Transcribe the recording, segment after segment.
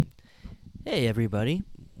Hey, everybody.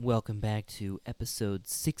 Welcome back to episode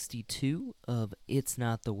 62 of It's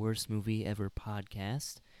Not the Worst Movie Ever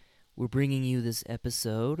podcast. We're bringing you this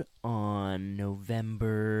episode on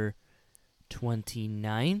November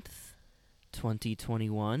 29th,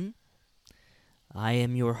 2021. I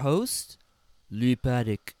am your host, Lee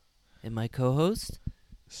Paddock, and my co-host.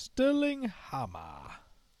 Sterling Hammer.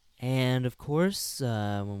 And, of course,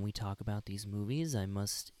 when we talk about these movies, I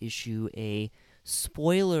must issue a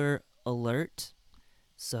spoiler alert.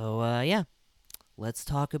 So, let's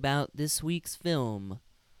talk about this week's film,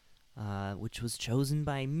 which was chosen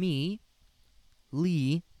by me,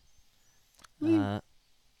 Lee. And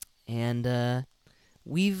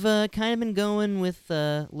we've kind of been going with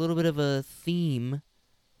a little bit of a theme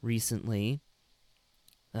recently,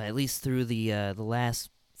 at least through the last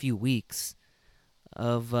few weeks,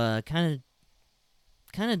 of kind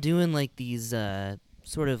of doing like these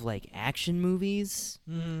sort of like action movies.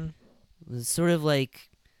 It's sort of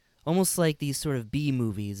like almost like these sort of B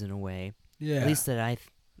movies in a way. Yeah. At least that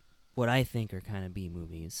what I think are kind of B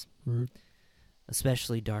movies,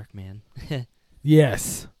 especially Darkman.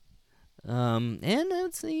 Yes. And I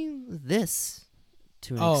would say this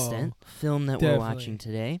to an Oh, extent, film that definitely. we're watching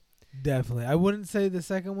today. Definitely. I wouldn't say the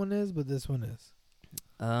second one is, but this one is.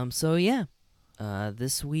 So yeah,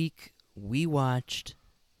 this week we watched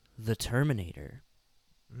The Terminator,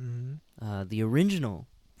 the original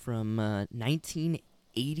from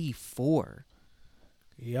 1984.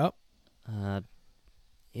 Yep.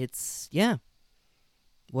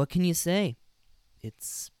 What can you say?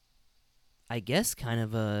 It's, I guess, kind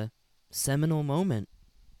of a seminal moment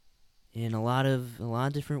in a lot of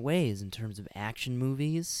different ways, in terms of action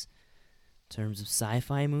movies, in terms of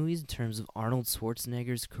sci-fi movies, in terms of Arnold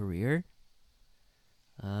Schwarzenegger's career.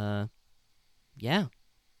 Yeah.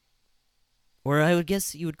 Or I would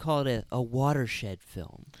guess you would call it a watershed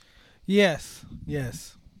film. Yes.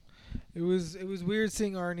 Yes. It was weird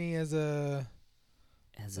seeing Arnie as a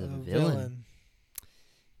villain.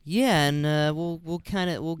 Yeah, and we'll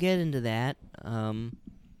get into that.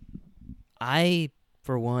 I,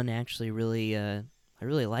 for one, actually really I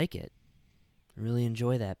really like it. I really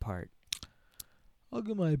enjoy that part. I'll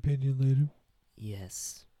give my opinion later.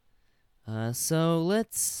 Yes. So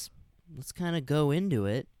let's kind of go into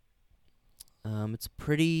it. It's a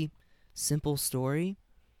pretty simple story.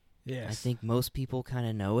 Yes. I think most people kind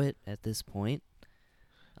of know it at this point.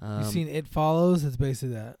 You've seen It Follows? It's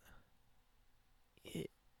basically that.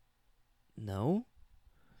 No?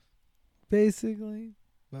 Basically.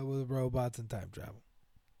 But with robots and time travel.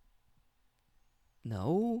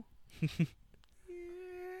 No? Yeah,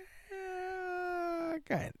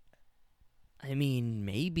 kind. I mean,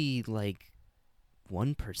 maybe like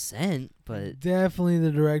 1%, but Definitely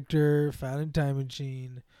the director found a time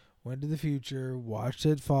machine, went to the future, watched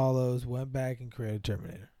It Follows, went back and created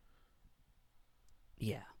Terminator.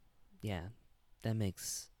 yeah, that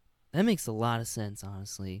makes a lot of sense.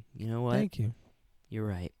 Honestly, you know what? Thank you. You're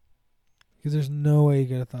right. Because there's no way you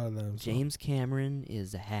could have thought of that himself. James Cameron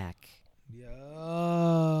is a hack.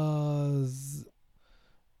 Yes.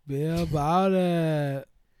 Be about it.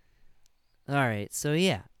 All right, so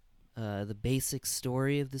yeah, the basic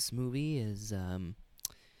story of this movie is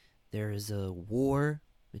there is a war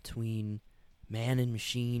between man and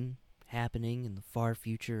machine happening in the far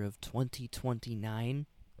future of 2029.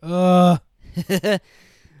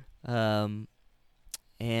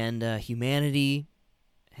 And humanity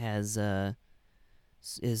has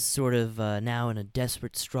is sort of now in a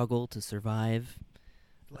desperate struggle to survive.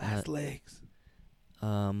 Last legs.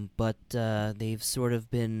 But they've sort of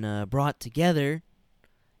been brought together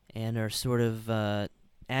and are sort of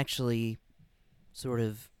actually sort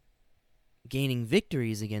of gaining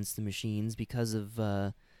victories against the machines because of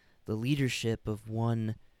the leadership of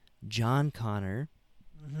one John Connor.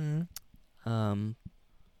 John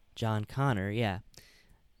Connor, yeah.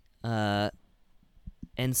 And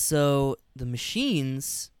so the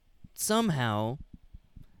machines somehow,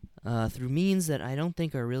 through means that I don't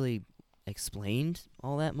think are really explained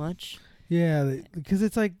all that much. Yeah, because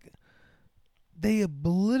it's like they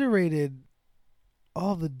obliterated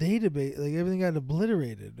all the database. Like everything got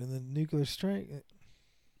obliterated in the nuclear strike.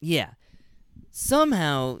 Yeah.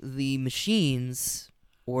 Somehow the machines,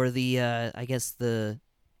 or the, I guess the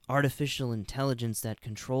artificial intelligence that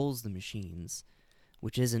controls the machines,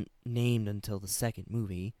 which isn't named until the second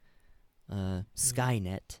movie,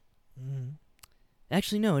 Skynet.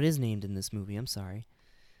 Actually, no, it is named in this movie. I'm sorry.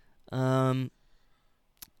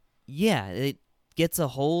 Yeah, it gets a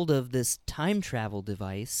hold of this time travel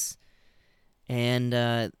device, and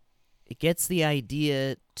it gets the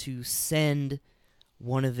idea to send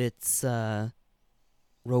one of its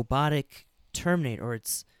robotic Terminator, or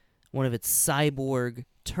it's one of its cyborg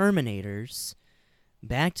Terminators,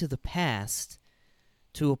 back to the past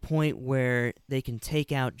to a point where they can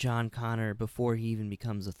take out John Connor before he even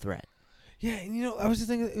becomes a threat. Yeah, and I was just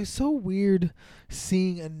thinking, it was so weird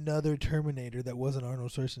seeing another Terminator that wasn't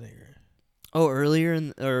Arnold Schwarzenegger. Oh,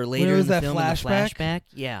 earlier or later was in the that film, flashback? in the flashback?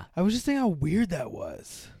 Yeah. I was just thinking how weird that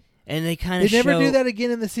was. And they kind of They never do that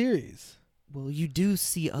again in the series. Well, you do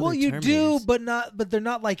see other Well, you Terminators, do, but they're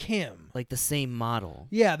not like him. like the same model.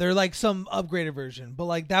 Yeah, they're like some upgraded version. But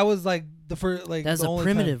like that was like the first, like That was the a only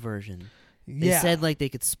primitive time. version. They Yeah, said like they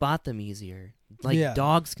could spot them easier. Like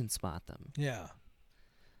dogs can spot them. yeah.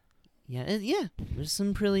 Yeah, there's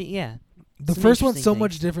some pretty, The some first one's interesting so things.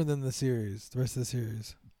 much different than the series. The rest of the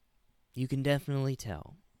series. You can definitely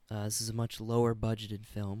tell. This is a much lower budgeted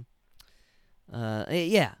film.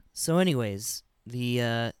 Yeah. So, anyways,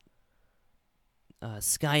 the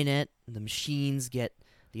Skynet, the machines get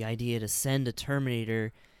the idea to send a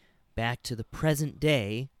Terminator back to the present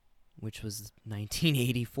day, which was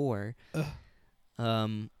 1984,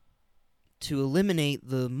 to eliminate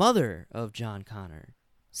the mother of John Connor,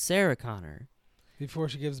 Sarah Connor. Before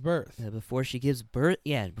she gives birth. Before she gives birth,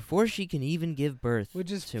 before she can even give birth.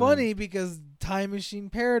 Which is to funny him. because time machine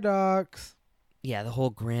paradox. Yeah, the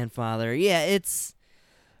whole grandfather. Yeah, it's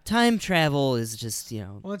time travel is just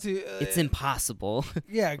it's impossible.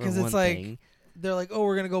 Yeah, because for it's one like thing. they're like, oh,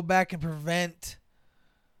 we're gonna go back and prevent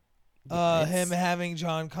Yeah, him having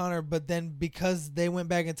John Connor, but then because they went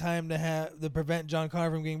back in time to prevent John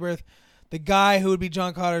Connor from giving birth, the guy who would be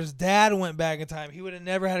John Connor's dad went back in time. He would have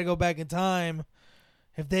never had to go back in time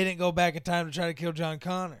if they didn't go back in time to try to kill John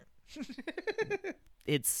Connor.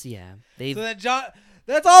 It's So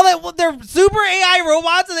that's all they're super AI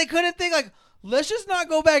robots, and they couldn't think like, let's just not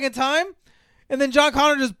go back in time, and then John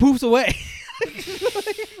Connor just poofs away.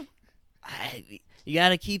 you got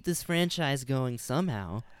to keep this franchise going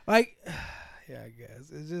somehow. Like, yeah, I guess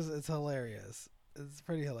it's hilarious. It's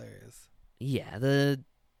pretty hilarious. Yeah,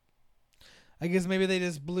 I guess maybe they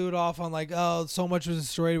just blew it off on like, oh, so much was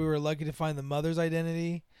destroyed. We were lucky to find the mother's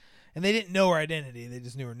identity, and they didn't know her identity. They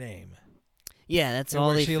just knew her name. Yeah, that's And all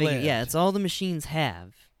where they she figured. lived. Yeah, it's all the machines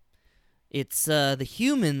have. It's the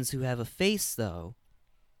humans who have a face, though.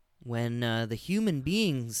 When the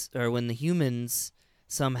humans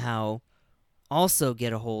somehow also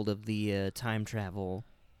get a hold of the time travel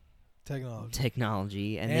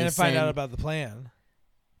technology, and they find out about the plan.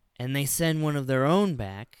 And they send one of their own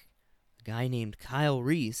back, a guy named Kyle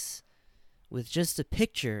Reese, with just a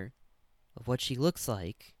picture of what she looks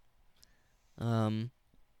like. And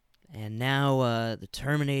now the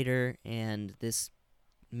Terminator and this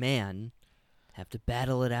man have to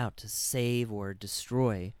battle it out to save or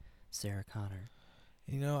destroy Sarah Connor.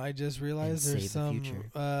 I just realized And there's save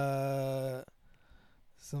the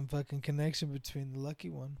some fucking connection between the Lucky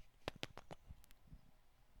One.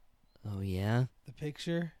 Oh, yeah? The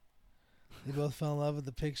picture. They both fell in love with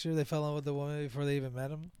the picture. They fell in love with the woman before they even met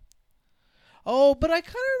him. Oh, but I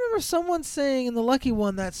kind of remember someone saying in the Lucky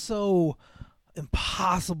One that's so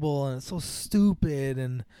impossible and it's so stupid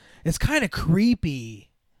and it's kind of creepy.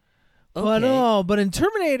 Okay. But in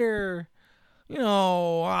Terminator,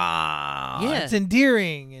 it's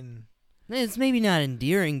endearing and It's maybe not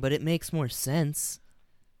endearing, but it makes more sense.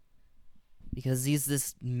 Because he's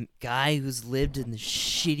this guy who's lived in the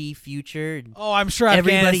shitty future. And I'm sure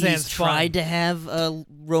everybody Afghanistan's he's fun. tried to have a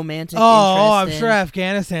romantic Oh, I'm interest sure in.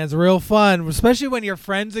 Afghanistan's real fun, especially when your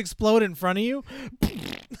friends explode in front of you.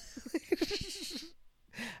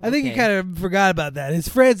 I think you Okay. kind of forgot about that. His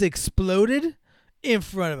friends exploded in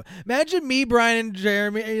front of him. Imagine me, Brian, and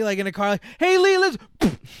Jeremy like in a car, like, "Hey, Lee, let's,"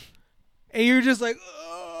 and you're just like,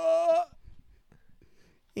 "Ugh,"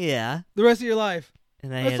 Yeah. the rest of your life.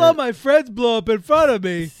 And I saw my friends blow up in front of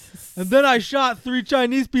me, and then I shot 3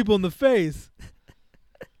 Chinese people in the face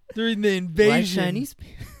during the Why invasion. Chinese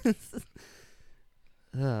people?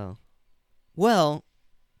 Oh. Well,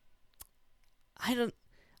 I don't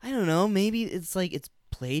know. Maybe it's like it's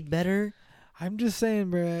played better. I'm just saying,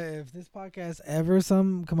 bruh, if this podcast ever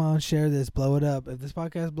come on, share this, blow it up. If this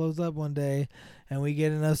podcast blows up one day and we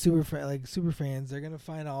get enough super fans, they're going to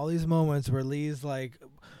find all these moments where Lee's like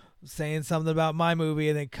saying something about my movie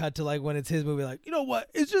and then cut to like when it's his movie, like, you know what?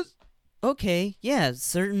 It's just Okay, yeah,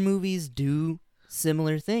 certain movies do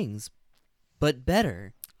similar things, but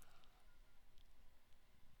better.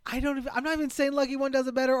 I'm not even saying Lucky One does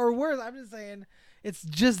it better or worse. I'm just saying it's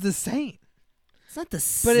just the same. It's not the But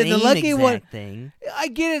same in the Lucky exact One- thing. I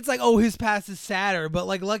get it. It's like, oh, his past is sadder, but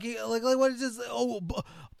like Lucky, like what is this? Oh,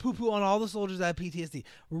 poo-poo on all the soldiers that have PTSD.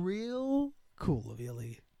 Real cool of you,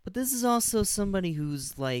 Lee. But this is also somebody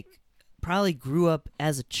who's like probably grew up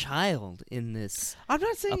as a child in this I'm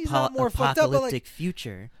not saying he's not more fucked up, but apocalyptic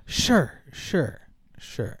future. Sure.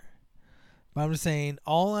 But I'm just saying,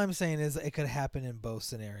 all I'm saying is it could happen in both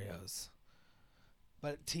scenarios.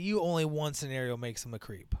 But to you, only one scenario makes him a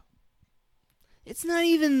creep. It's not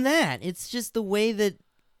even that. It's just the way that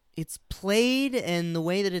it's played and the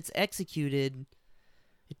way that it's executed.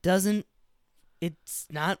 It's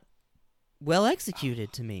not well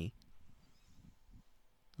executed to me.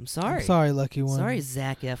 I'm sorry. I'm sorry, lucky one. Sorry,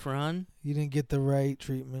 Zac Efron. You didn't get the right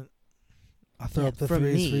treatment. I throw Yeah, up the from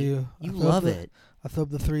threes me. for you. You love it. I throw up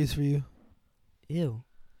the threes for you. Ew.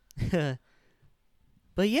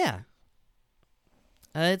 But yeah.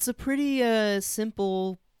 It's a pretty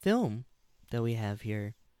simple film that we have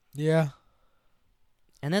here. Yeah.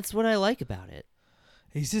 And that's what I like about it.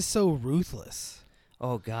 He's just so ruthless.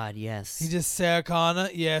 Oh, God, yes. He just Sarah Connor,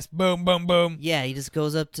 yes, boom, boom, boom. Yeah, he just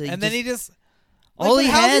goes up to... And then he just... All he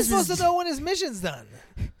how's he has supposed is to know when his mission's done?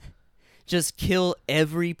 just kill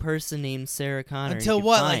every person named Sarah Connor. Until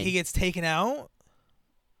what? Like he gets taken out?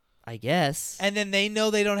 I guess. And then they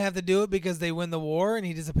know they don't have to do it because they win the war and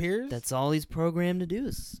he disappears? That's all he's programmed to do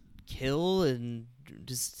is kill and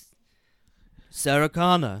just... Sarah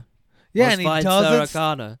Connor. Yeah, Must and find Sarah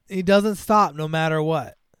Connor. he doesn't stop no matter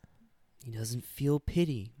what. He doesn't feel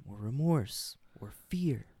pity or remorse or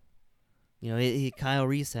fear. You know, Kyle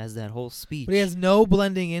Reese has that whole speech. But he has no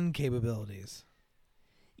blending in capabilities.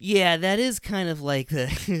 Yeah, that is kind of like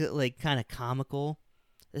kind of comical,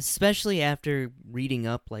 especially after reading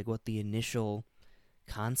up like what the initial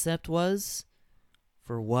concept was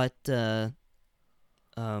for what James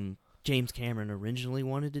Cameron originally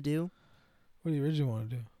wanted to do. What did he originally want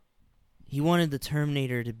to do? He wanted the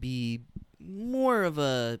Terminator to be more of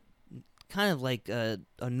a kind of like a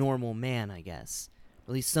normal man, I guess.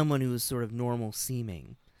 At least someone who was sort of normal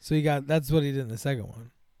seeming. So that's what he did in the second one.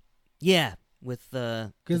 Yeah, with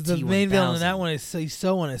because the main villain in that one he's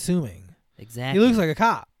so unassuming. Exactly. He looks like a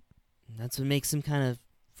cop. That's what makes him kind of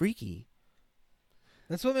freaky.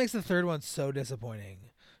 That's what makes the third one so disappointing.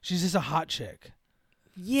 She's just a hot chick.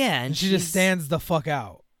 Yeah, and she just stands the fuck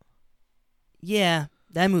out. Yeah,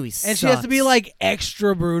 that movie sucks. And she has to be like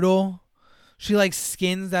extra brutal. She like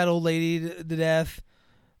skins that old lady to death.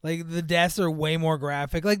 Like the deaths are way more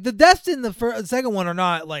graphic. Like the deaths in the second one are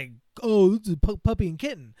not like, oh, this is puppy and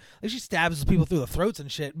kitten. Like she stabs people through the throats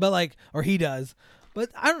and shit. But like, or he does. But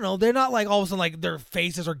I don't know. They're not like all of a sudden like their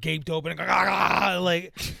faces are gaped open. And,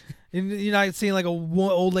 like you're not seeing like a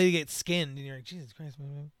old lady get skinned. And you're like, Jesus Christ,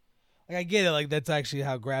 man. Like I get it. Like that's actually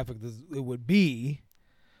how graphic it would be.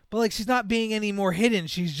 But like she's not being any more hidden.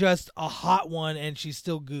 She's just a hot one and she's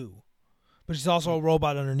still goo. But she's also a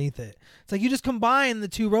robot underneath it. It's like you just combine the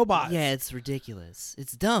two robots. Yeah, it's ridiculous.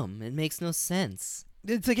 It's dumb. It makes no sense.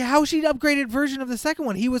 It's like how she upgraded version of the second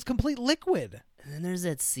one. He was complete liquid. And then there's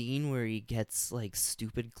that scene where he gets like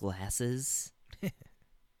stupid glasses.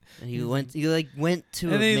 And he went to a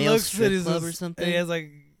male strip club or something. And he has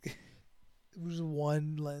like just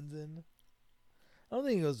one lens in. I don't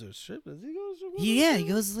think he goes to a strip. Does he go to a strip club? Yeah, he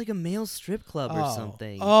goes to like a male strip club or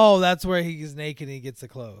something. Oh, that's where he's naked and he gets the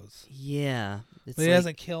clothes. Yeah. But he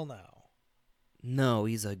doesn't kill now. No,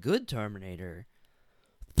 he's a good Terminator.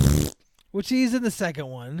 Which he's in the second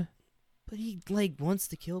one. But he like wants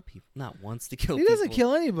to kill people. Not wants to kill people. He doesn't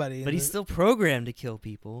kill anybody. But he's still programmed to kill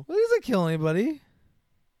people. Well, he doesn't kill anybody.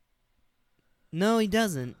 No, he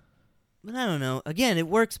doesn't. But I don't know. Again, it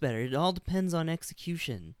works better. It all depends on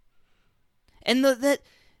execution. And that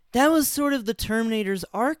was sort of the Terminator's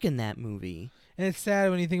arc in that movie. And it's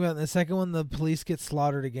sad when you think about it. In the second one, the police get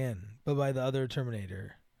slaughtered again, but by the other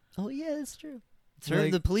Terminator. Oh, yeah, that's true.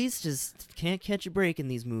 The police just can't catch a break in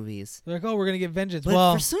these movies. They're like, oh, we're going to get vengeance.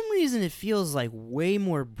 But for some reason, it feels like way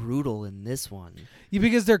more brutal in this one. Yeah,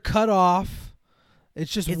 because they're cut off.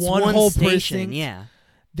 It's one whole station, precinct. Yeah.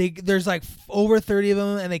 There's like over 30 of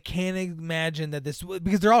them, and they can't imagine that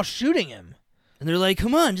because they're all shooting him. And they're like,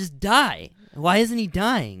 come on, just die. Why isn't he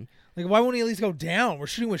dying? Like, why won't he at least go down? We're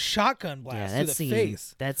shooting with shotgun blasts through the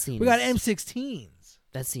face. That scene. We got M16s.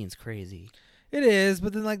 That scene's crazy. It is,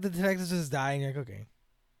 but then like the detectives just die, and you're like, okay.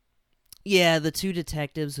 Yeah, the two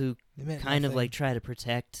detectives who kind of nothing. like try to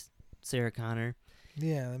protect Sarah Connor.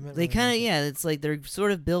 Yeah, they kind of it's like they're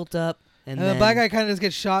sort of built up, and then the black guy kind of just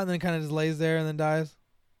gets shot, and then kind of just lays there and then dies.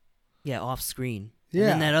 Yeah, off screen. Yeah,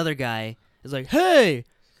 and then that other guy is like, "Hey."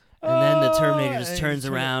 And then the Terminator just turns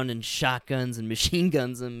around and shotguns and machine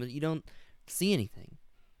guns him, but you don't see anything.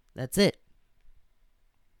 That's it.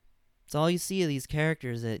 It's all you see of these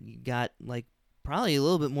characters that you got, like, probably a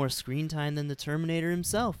little bit more screen time than the Terminator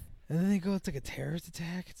himself. And then they go, it's like a terrorist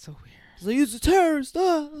attack. It's so weird. It's like, it's a terrorist!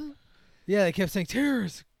 Yeah, they kept saying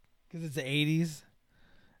terrorist. Because it's the 80s.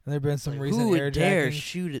 And there have been some Like, recent who would dare airjackings.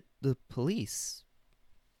 shoot at the police?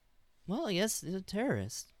 Well, I guess it's a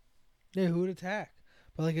terrorist. Yeah, who would attack?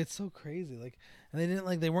 But like, it's so crazy. Like, and they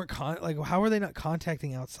didn't they weren't how were they not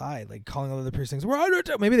contacting outside? Like calling all the precincts. We're under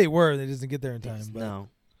attack. Maybe they were. They just didn't get there in time. But No.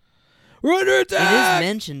 we're under It attack. is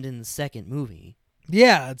mentioned in the second movie.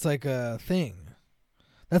 Yeah, it's like a thing.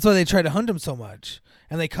 That's why they try to hunt him so much,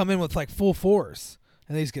 and they come in with like full force,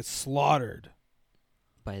 and they just get slaughtered.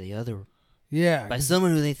 By the other. Yeah, By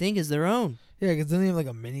someone who they think is their own. yeah, because then they have like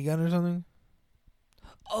a minigun or something.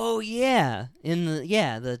 Oh, yeah.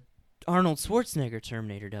 The Arnold Schwarzenegger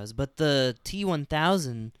Terminator does. But the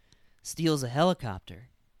T-1000 steals a helicopter.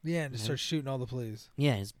 Yeah, and just Yeah. starts shooting all the police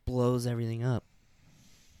Yeah, it just blows everything up.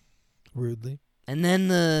 rudely. And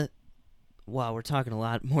then wow, we're talking a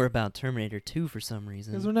lot more about Terminator 2 for some Because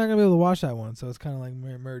reason. we're not gonna be able to watch that one, so it's kind of like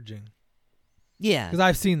merging. Yeah. Because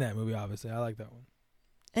I've seen that movie, obviously. I like that one.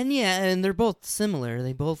 And they're both similar.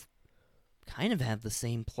 They both kind of have the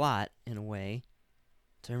same plot in a way.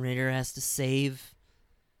 Terminator has to save,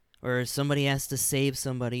 or somebody has to save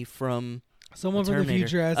somebody from Someone a from the Terminator.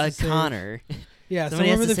 future has to save. Connor. Yeah, Somebody someone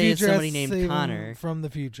has from to the save future has somebody to named save him Connor. from the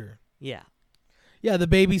future. Yeah. Yeah, the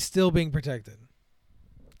baby's still being protected.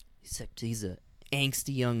 Except he's a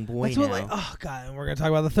angsty young boy That's now. what, like, oh god, and we're gonna talk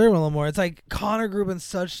about the third one a little more. It's like Connor grew up in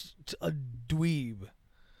such a dweeb.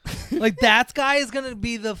 Like that guy is gonna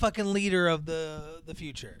be the fucking leader of the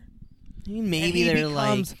future. I mean, And maybe he they're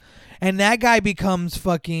becomes- like, and that guy becomes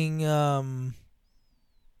fucking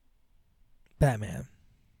Batman.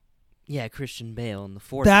 yeah, Christian Bale in the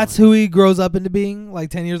fourth That's one. who he grows up into being. Like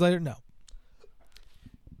 10 years later, no.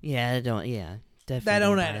 Yeah, definitely That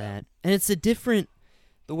don't buy add up. that. And it's a different,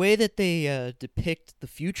 the way that they depict the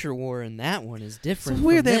future war in that one is It's different. so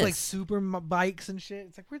weird. from They have this. like super bikes and shit.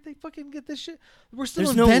 It's like, where'd they fucking get this shit? We're still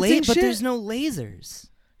There's no inventing but shit. there's no lasers.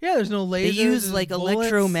 Yeah, there's no lasers. They use there's like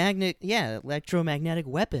bullets. electromagnetic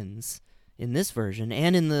weapons in this version,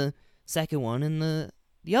 and in the second one, and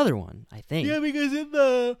the other one, I think. Yeah, because in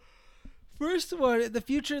the first one, in the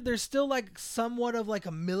future, there's still like somewhat of like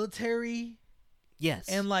a military Yes.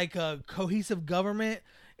 and like a cohesive government.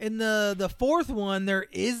 In the fourth one, there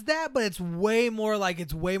is that, but it's way more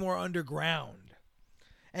underground,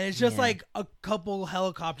 and it's just Yeah. like a couple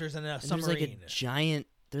helicopters and a And submarine.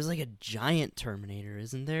 there's like a giant Terminator,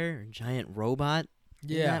 isn't there? A giant robot in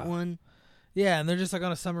Yeah, that one. yeah, and they're just like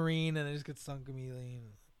on a submarine, and they just get sunk immediately.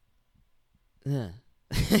 Yeah.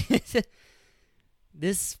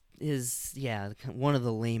 This is one of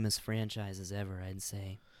the lamest franchises ever, I'd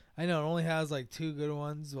say. I know it only has like two good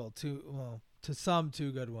ones. To some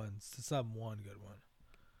two good ones, to some one good one.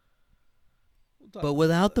 We'll talk But about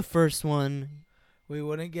without the that. first one, We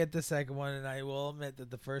wouldn't get the second one, and I will admit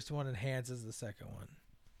that the first one enhances the second one.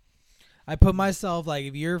 I put myself, like,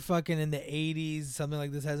 if you're fucking in the 80s, something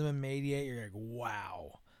like this hasn't been made yet, you're like,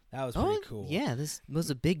 wow, that was pretty cool. yeah, this was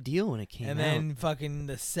a big deal when it came And out. then fucking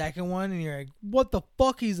the second one, and you're like, what the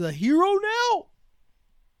fuck, he's a hero now?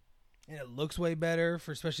 And it looks way better,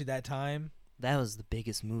 for especially that time. That was the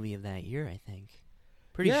biggest movie of that year, I think.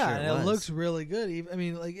 Pretty yeah, sure and it was. it looks really good. I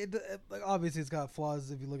mean, like, like obviously it's got flaws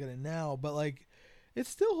if you look at it now, but, like, it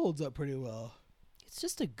still holds up pretty well. It's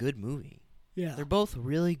just a good movie. Yeah. They're both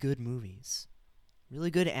really good movies.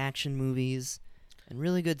 Really good action movies and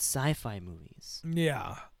really good sci-fi movies.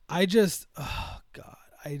 Yeah. I just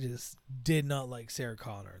did not like Sarah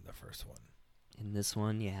Connor in the first one. In this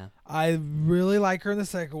one, yeah. I really like her in the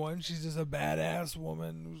second one. She's just a badass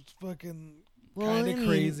woman who's fucking kind of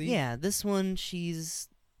crazy. Yeah, this one, she's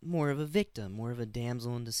more of a victim, more of a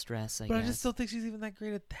damsel in distress, I but guess. I just don't think she's even that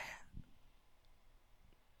great at that.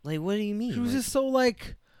 Like, what do you mean? She was Like, just so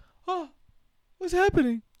like, oh, what's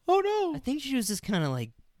happening? Oh no. I think she was just kind of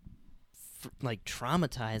like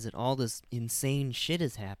traumatized that all this insane shit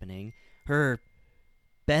is happening. Her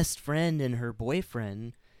best friend and her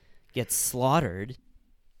boyfriend get slaughtered.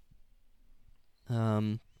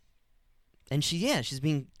 And she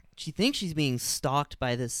thinks she's being stalked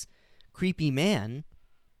by this creepy man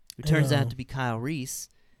who turns know. out to be Kyle Reese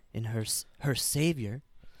and her savior.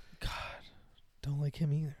 God, don't like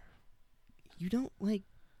him either. You don't like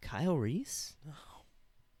Kyle Reese? No.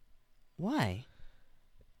 Why?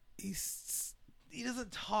 He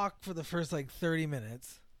doesn't talk for the first like 30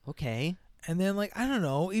 minutes. Okay. And then, like, I don't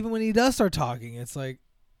know, even when he does start talking, it's like,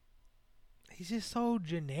 he's just so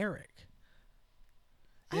generic.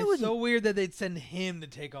 It's so weird that they'd send him to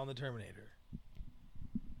take on the Terminator.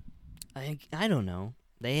 I don't know.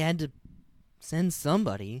 They had to send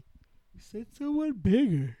somebody. Send someone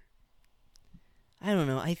bigger. I don't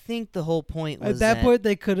know. I think the whole point was At that point,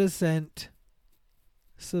 they could have sent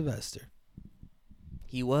Sylvester.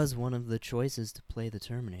 He was one of the choices to play the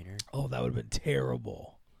Terminator. Oh, that would have been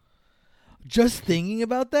terrible. Just thinking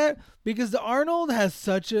about that, because the Arnold has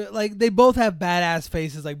such a like they both have badass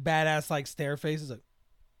faces, like badass like stare faces, like,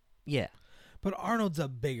 Yeah. but Arnold's a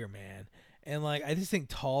bigger man, and like I just think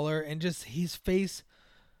taller, and just his face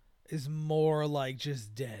is more like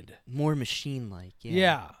just dead. More machine-like. Yeah.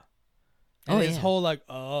 Yeah. And Oh, his yeah. whole like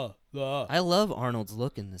I love Arnold's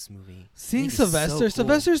look in this movie. seeing I think he's Sylvester. so cool.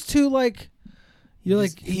 Sylvester's too like you're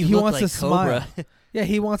like he looked wants like to smile. Cobra. Yeah,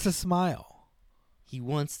 he wants to smile. He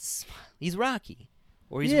wants to smile. He's Rocky.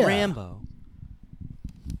 Or he's Yeah. Rambo.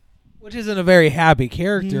 Which isn't a very happy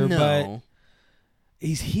character, but No.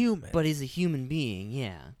 he's human. But he's a human being,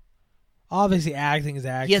 yeah. Obviously acting is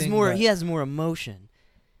acting. He has more but- he has more emotion.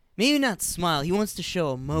 Maybe not smile. He wants to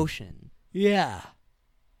show emotion. Yeah.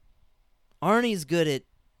 Arnie's good at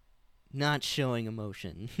not showing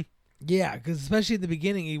emotion. Yeah, because especially in the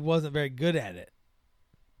beginning, he wasn't very good at it.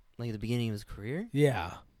 Like at the beginning of his career?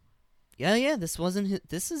 Yeah. Yeah,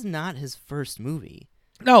 this is not his first movie.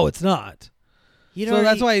 No, it's not. He'd So already-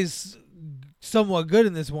 that's why he's somewhat good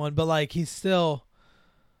in this one, but like he's still.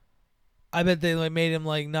 I bet they like made him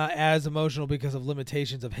like not as emotional because of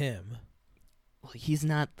limitations of him. well, he's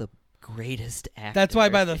not the greatest actor. That's why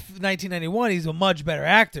by the 1991 he's a much better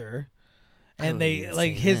actor, I and wouldn't they even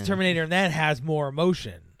like say his that. Terminator in that has more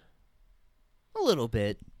emotion. a little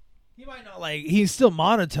bit. He might not like he's still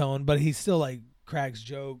monotone, but he still like cracks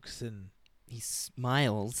jokes and He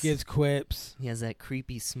smiles. gives quips. He has that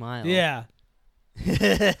creepy smile. Yeah.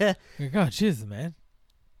 it's Like, oh, Jesus, man.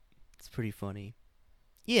 pretty funny.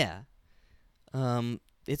 Yeah.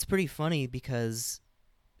 It's pretty funny because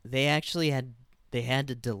they actually had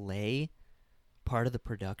to delay part of the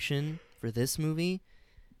production for this movie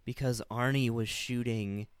because Arnie was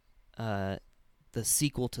shooting the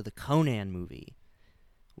sequel to the Conan movie,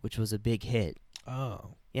 which was a big hit.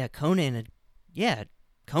 Oh. Yeah, Conan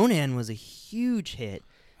was a huge hit.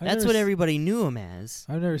 I've That's never what s- everybody knew him as.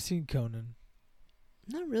 I've never seen Conan.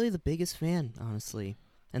 Not really the biggest fan, honestly.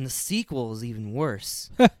 And the sequel is even worse.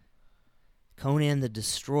 Conan the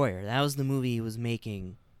Destroyer. That was the movie he was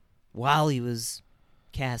making while he was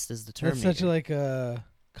cast as the Terminator. That's such like a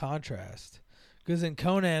contrast. Because in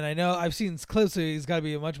Conan, I know I've seen clips where he's got to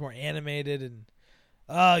be much more animated and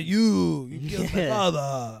you killed my Yeah.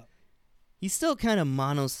 father. He's still kind of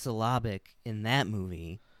monosyllabic in that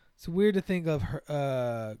movie. It's weird to think of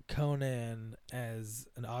Conan as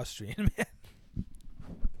an Austrian man.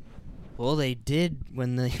 Well, they did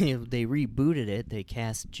when they rebooted it. They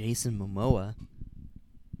cast Jason Momoa.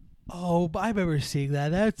 Oh, but I remember seeing that.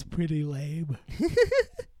 That's pretty lame.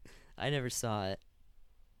 I never saw it.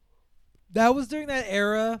 That was during that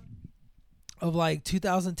era of like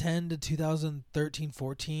 2010 to 2013,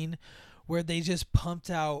 14, where they just pumped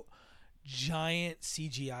out giant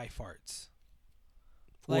CGI farts.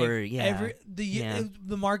 Yeah.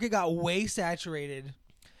 The market got way saturated,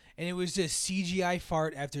 and it was just CGI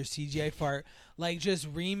fart after CGI fart, like just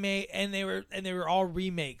remake, and they were all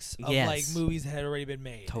remakes of Yes. like movies that had already been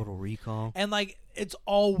made. Total Recall. And like it's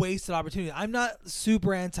all wasted opportunity. I'm not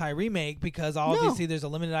super anti remake because obviously there's a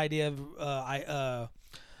limited idea of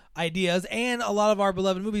ideas, and a lot of our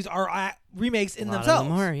beloved movies are remakes in A lot themselves. of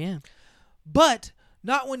them are, yeah. But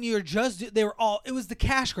not when you're just they were all. It was the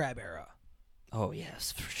cash grab era. Oh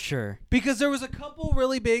yes, for sure. Because there was a couple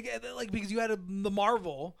really big, like because you had the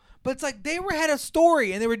Marvel, but it's like they had a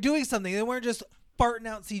story and they were doing something. They weren't just farting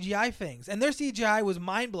out CGI things, and their CGI was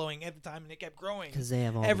mind blowing at the time, and it kept growing Because they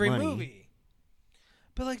have all every the money. movie.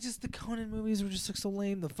 But like just the Conan movies were just like so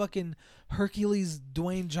lame. The fucking Hercules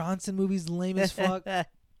Dwayne Johnson movies lame as fuck. God,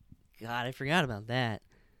 I forgot about that.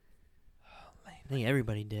 I think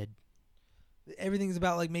everybody did. Everything's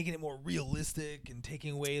about like making it more realistic and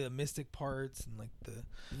taking away the mystic parts and like the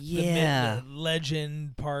Yeah. the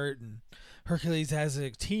legend part, and Hercules has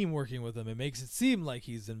a team working with him. It makes it seem like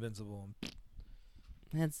he's invincible.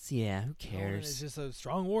 And Who Conan cares? is just a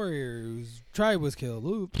strong warrior whose tribe was killed.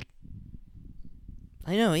 Ooh.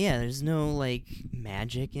 I know, yeah, there's no, like,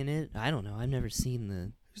 magic in it. I don't know. I've never seen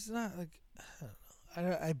the... It's not like I don't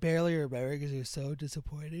know. I barely remember because it was so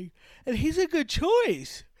disappointing. And he's a good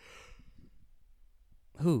choice.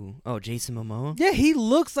 Who? Oh, Jason Momoa? Yeah, he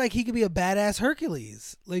looks like he could be a badass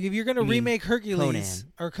Hercules. Like if you're gonna You mean remake Hercules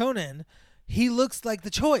Conan. or Conan, he looks like the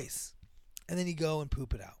choice. And then you go and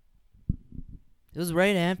poop it out. It was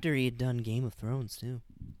right after he had done Game of Thrones, too.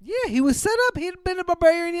 Yeah, he was set up. He had been a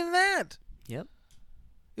barbarian in that. Yep.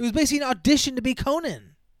 It was basically an audition to be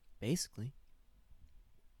Conan. Basically.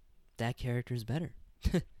 That character's better.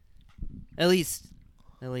 At least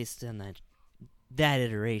in that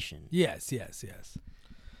iteration. Yes.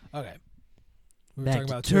 Okay. We were Back talking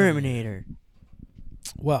to about Terminator.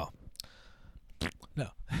 Well, no.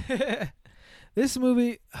 This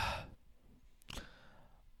movie,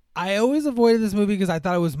 I always avoided this movie because I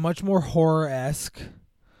thought it was much more horror-esque.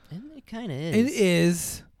 And it kind of is. It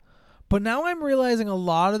is. But now I'm realizing a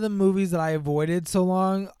lot of the movies that I avoided so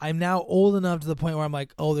long, I'm now old enough to the point where I'm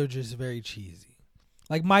like, oh, they're just very cheesy.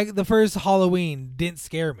 Like the first Halloween didn't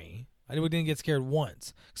scare me. I didn't get scared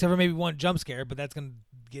once, except for maybe one jump scare, but that's gonna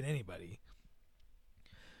get anybody.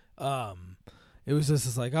 It was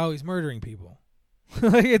just like, oh, he's murdering people.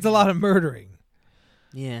 Like, it's a lot of murdering.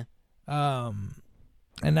 Yeah. And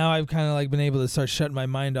now I've kind of like been able to start shutting my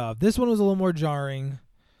mind off. This one was a little more jarring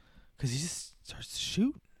because he just starts to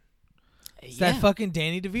shoot. It's that fucking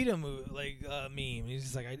Danny DeVito movie, meme. He's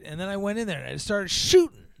just like, and then I went in there and I just started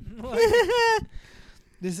shooting.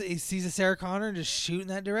 He sees a Sarah Connor and just shoot in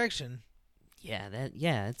that direction. Yeah,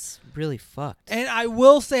 it's really fucked. And I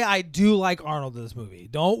will say I do like Arnold in this movie.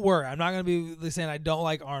 Don't worry. I'm not going to be saying I don't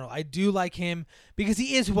like Arnold. I do like him because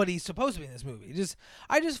he is what he's supposed to be in this movie.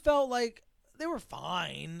 I just felt like they were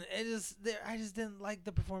fine. I just didn't like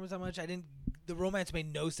the performance that much. The romance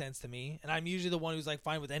made no sense to me. And I'm usually the one who's like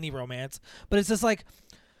fine with any romance. But it's just like,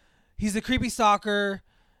 he's the creepy stalker.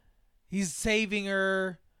 He's saving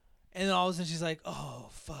her. And then all of a sudden she's like, oh,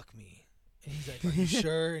 fuck me. And he's like, are you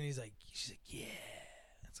sure? And she's like, yeah.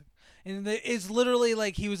 It's literally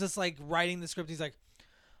like he was just like writing the script. He's like,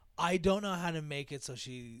 I don't know how to make it so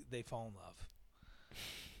they fall in love.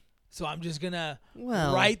 So I'm just going to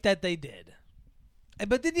write that they did.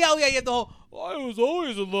 But then, you have the whole, I was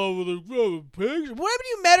always in love with a picture. Whenever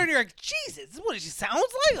you met her, you're like, Jesus, this is what she sounds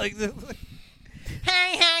like?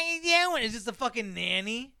 Hey, how you doing? It's just a fucking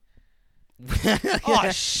nanny. Oh,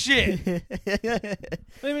 shit.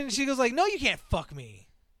 I mean, she goes like, no, you can't fuck me.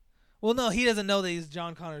 Well, no, he doesn't know that he's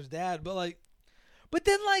John Connor's dad, but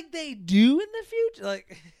then they do in the future.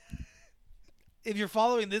 Like, if you're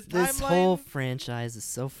following this timeline. This whole franchise is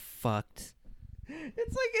so fucked.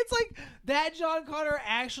 It's like that John Connor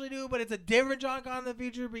actually knew, but it's a different John Connor in the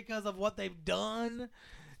future because of what they've done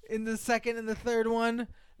in the second and the third one.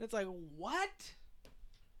 It's like, what?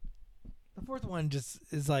 The fourth one just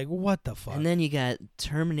is like, what the fuck? And then you got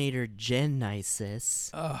Terminator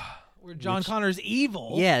Genisys. Where John Connor's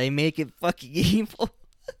evil. Yeah, they make it fucking evil.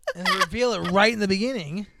 And they reveal it right in the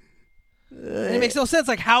beginning. And it makes no sense.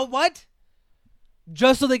 Like, how, what?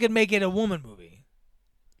 Just so they could make it a woman movie.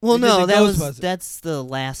 Well, no, that's the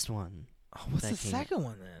last one. Oh, what's the second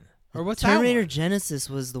one then? Or what's Terminator that one? Genisys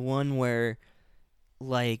was the one where,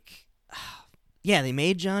 they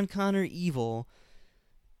made John Connor evil.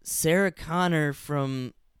 Sarah Connor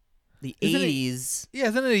from the 80s.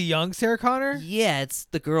 Isn't it a young Sarah Connor? Yeah, it's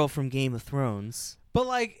the girl from Game of Thrones. But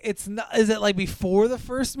it's not. Is it before the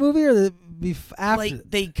first movie or after?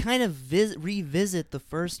 They kind of revisit the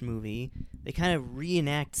first movie. They kind of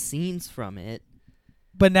reenact scenes from it.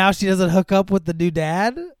 But now she doesn't hook up with the new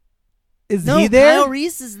dad? Is no, he there? Kyle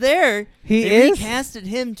Reese is there. They recasted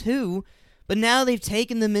him too. But now they've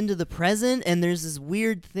taken them into the present, and there's this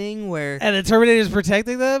weird thing where... And the Terminator's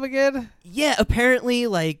protecting them again? Yeah, apparently,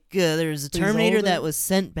 there's a Terminator that was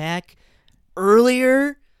sent back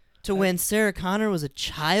earlier to when Sarah Connor was a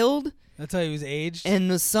child. That's how he was aged? And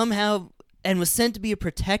was sent to be a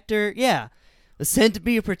protector. Yeah, was sent to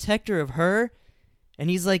be a protector of her. And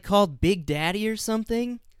he's called Big Daddy or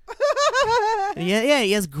something. Yeah,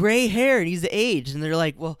 he has gray hair and he's aged. And they're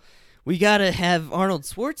like, well, we gotta have Arnold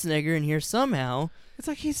Schwarzenegger in here somehow. It's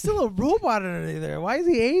like he's still a robot under there. Why is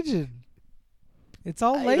he aging? It's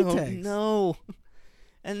all latex. No.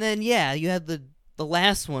 And then you had the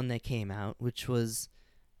last one that came out, which was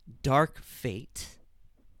Dark Fate,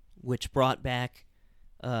 which brought back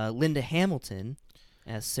Linda Hamilton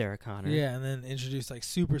as Sarah Connor. Yeah, and then introduced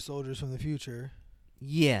super soldiers from the future.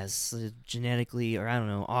 Yes, genetically, or I don't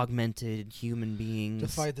know, augmented human beings. To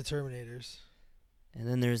fight the Terminators. And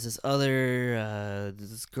then there's this other,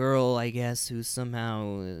 this girl, I guess, who's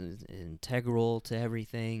somehow integral to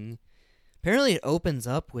everything. Apparently it opens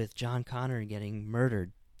up with John Connor getting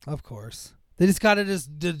murdered. Of course. They just got to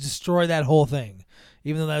destroy that whole thing,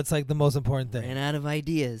 even though that's the most important thing. Ran out of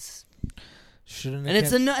ideas. Shouldn't.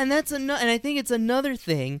 And and I think it's another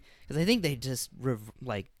thing, because I think they just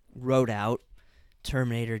wrote out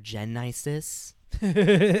Terminator Genisys.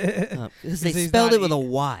 Because they spelled it with a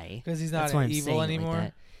Y. Because he's not evil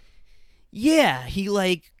anymore? Yeah,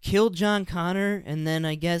 he killed John Connor, and then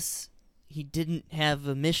I guess he didn't have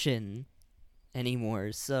a mission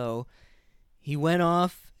anymore, so he went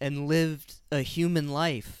off and lived a human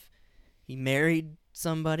life. He married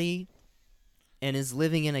somebody and is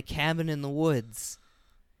living in a cabin in the woods.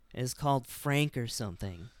 It's called Frank or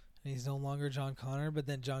something. And he's no longer John Connor, but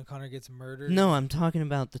then John Connor gets murdered. No, I'm talking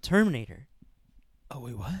about the Terminator. Oh,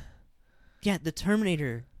 wait, what? Yeah, the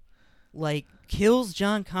Terminator, like, kills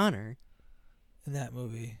John Connor. In that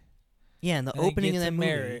movie. Yeah, in the And he opening of gets that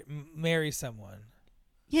to movie. marry someone.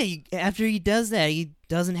 Yeah, after he does that, he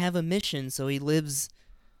doesn't have a mission, so he lives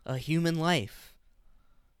a human life.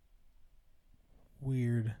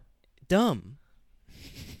 Weird. Dumb.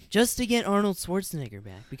 Just to get Arnold Schwarzenegger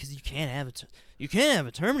back, because you can't have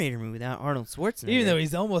a Terminator movie without Arnold Schwarzenegger. Even though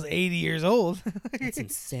he's almost 80 years old. That's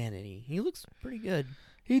insanity. He looks pretty good.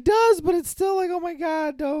 He does, but it's still like, oh my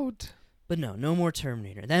God, don't. But no more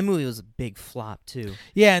Terminator. That movie was a big flop too.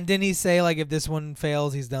 Yeah, and didn't he say, like, if this one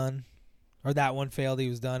fails, he's done? Or that one failed, he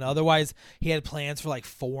was done. Otherwise, he had plans for, like,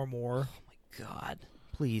 4 more. Oh my God.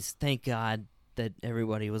 Please, thank God that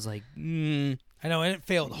everybody was like, I know, and it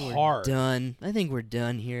failed we're hard. done. I think we're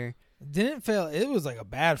done here. Didn't fail. It was like a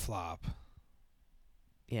bad flop.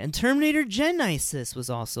 Yeah, and Terminator Genisys was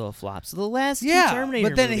also a flop. So the last two Yeah, Terminator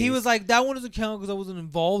but then he movies- was like, that one doesn't count because I wasn't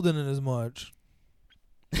involved in it as much.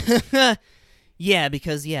 Yeah,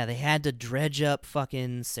 because they had to dredge up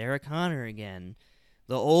fucking Sarah Connor again.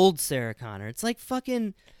 The old Sarah Connor. It's like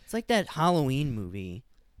that Halloween movie.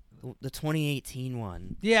 The 2018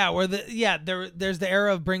 one. Yeah, there's the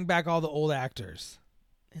era of bring back all the old actors.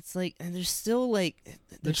 It's like, and they're still like,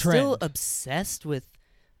 they're trend. still obsessed with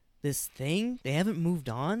this thing. They haven't moved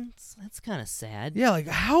on. That's kind of sad. Yeah, like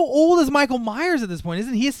how old is Michael Myers at this point?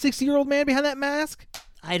 Isn't he a 60-year-old man behind that mask?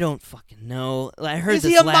 I don't fucking know. I heard Is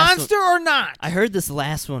this he a last monster or not? I heard this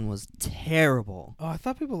last one was terrible. Oh, I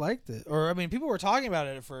thought people liked it. Or, I mean, people were talking about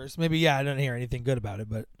it at first. Maybe, I didn't hear anything good about it,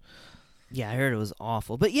 but... Yeah, I heard it was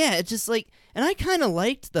awful. But yeah, it's just like, and I kind of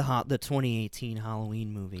liked the 2018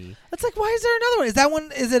 Halloween movie. It's like, why is there another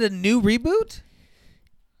one? Is it a new reboot?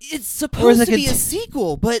 It's supposed it to be a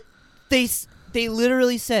sequel, but they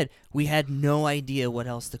literally said, we had no idea what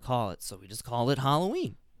else to call it, so we just called it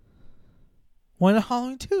Halloween. Why not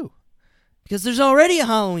Halloween 2? Because there's already a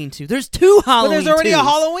Halloween 2. There's 2 Halloween But there's already 2s. a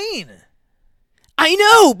Halloween. I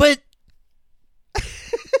know, but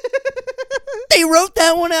they wrote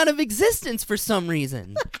that one out of existence for some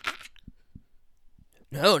reason.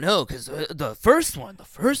 No, because the first one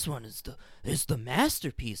is the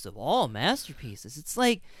masterpiece of all masterpieces. It's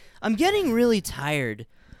like, I'm getting really tired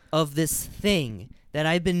of this thing that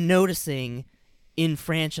I've been noticing in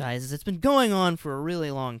franchises. It's been going on for a really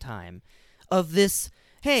long time. Of this,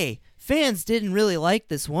 hey, fans didn't really like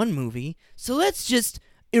this one movie, so let's just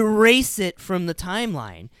erase it from the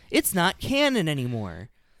timeline. It's not canon anymore.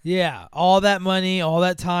 Yeah, all that money, all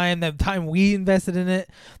that time we invested in it,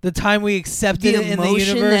 the time we accepted it in the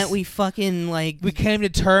emotion universe, that we fucking like. we came to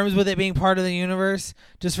terms with it being part of the universe,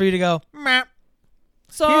 just for you to go, meh.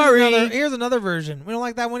 Sorry. Here's another version. We don't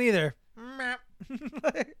like that one either. Meh.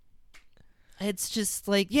 It's just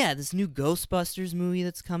like, this new Ghostbusters movie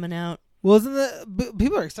that's coming out. Well,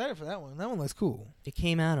 people are excited for that one. That one looks cool. It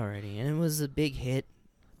came out already, and it was a big hit.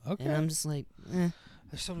 Okay. And I'm just like, eh.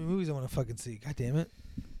 There's so many movies I want to fucking see. God damn it.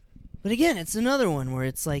 But again, it's another one where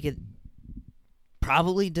it's like it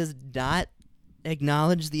probably does not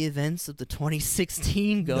acknowledge the events of the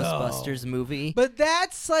 2016 Ghostbusters movie. But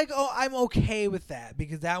that's like, I'm okay with that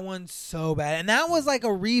because that one's so bad. And that was like a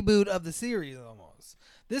reboot of the series almost.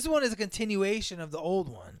 This one is a continuation of the old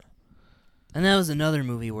one. And that was another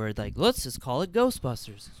movie where like, let's just call it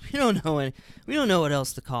Ghostbusters. We don't know what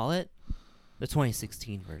else to call it. The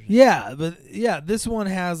 2016 version. Yeah, but this one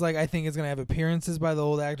has like, I think it's gonna have appearances by the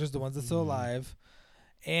old actors, the ones that's still alive,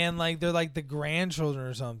 and like they're like the grandchildren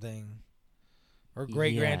or something, or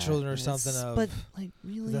great grandchildren or something. But like,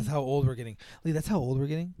 really, that's how old we're getting. Like, that's how old we're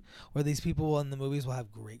getting. Where these people in the movies will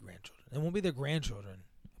have great grandchildren. It won't be their grandchildren.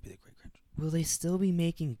 It'll be their great grandchildren. Will they still be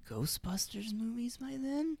making Ghostbusters movies by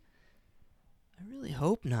then? I really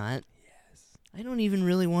hope not. Yes. I don't even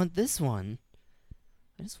really want this one.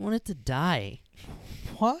 I just want it to die.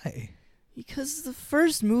 Why? Because the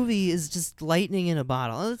first movie is just lightning in a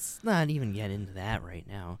bottle. Let's not even get into that right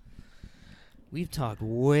now. We've talked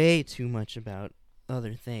way too much about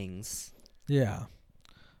other things. Yeah.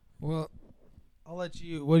 Well, I'll let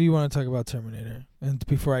you. What do you want to talk about Terminator? And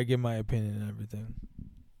before I give my opinion and everything.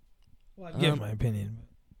 Well, I'd give my opinion.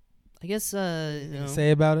 I guess,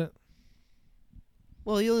 Say about it?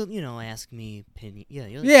 Well, you'll ask me opinion. Yeah,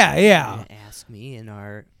 you'll ask me in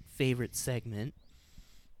our favorite segment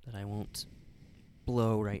that I won't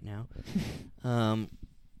blow right now.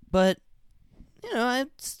 But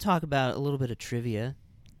let's talk about a little bit of trivia.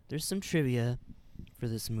 There's some trivia for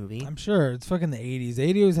this movie. I'm sure it's fucking the 80s.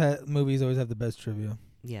 The 80s movies always have the best trivia.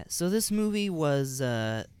 Yeah. So this movie was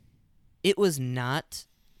it was not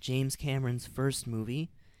James Cameron's first movie.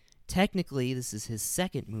 technically, this is his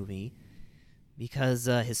second movie because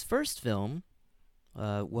his first film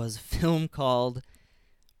was a film called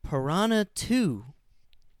Piranha 2,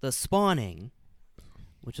 The Spawning,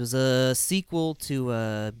 which was a sequel to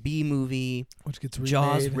a B-movie Which gets remade.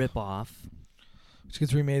 Jaws ripoff. Which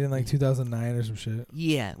gets remade in like 2009 or some shit.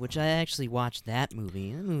 Yeah, which I actually watched that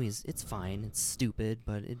movie. That movie's it's fine. It's stupid,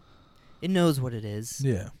 but it knows what it is.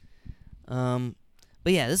 Yeah.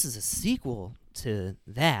 But yeah, this is a sequel to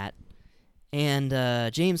that,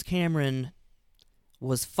 and James Cameron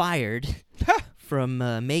was fired from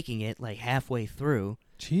making it like halfway through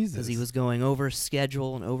Jesus. because he was going over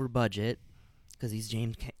schedule and over budget because he's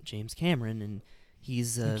James Cameron and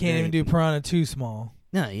he's You can't even do Piranha 2 small.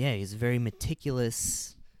 No, yeah, he's very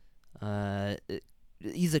meticulous.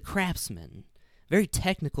 He's a craftsman, very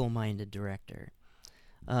technical-minded director.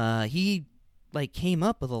 He like came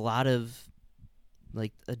up with a lot of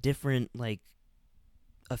like different like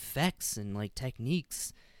effects and like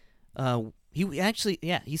techniques.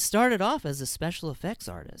 He started off as a special effects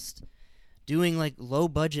artist, doing like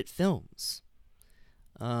low-budget films.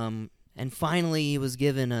 And finally, he was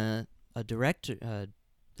given a director,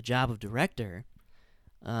 the job of director.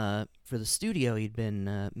 For the studio he'd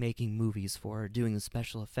been making movies for, doing the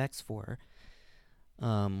special effects for.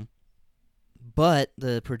 But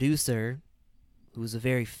the producer, who was a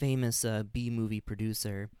very famous B-movie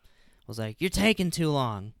producer, was like, "You're taking too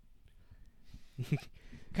long."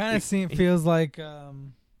 Kind of feels like, what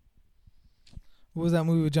was that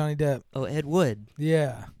movie with Johnny Depp? Oh, Ed Wood.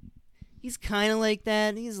 Yeah. He's kind of like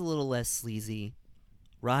that. He's a little less sleazy.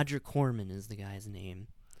 Roger Corman is the guy's name.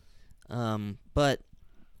 But...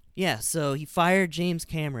 yeah, so he fired James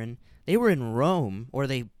Cameron. They were in Rome, or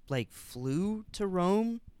they like flew to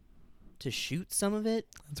Rome to shoot some of it.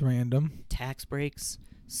 That's random. Tax breaks,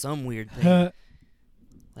 some weird thing.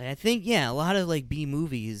 Like, I think, yeah, a lot of like B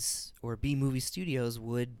movies or B movie studios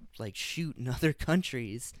would like shoot in other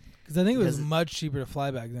countries. Because I think it was much cheaper to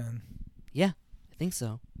fly back then. Yeah, I think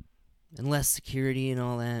so. And less security and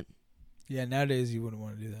all that. Yeah, nowadays you wouldn't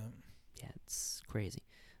want to do that. Yeah, it's crazy.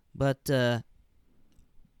 But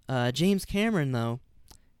James Cameron, though,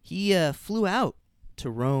 he flew out to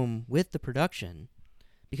Rome with the production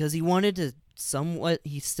because he wanted to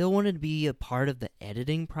he still wanted to be a part of the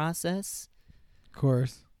editing process. Of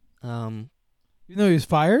course. Even though he was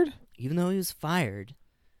fired? Even though he was fired.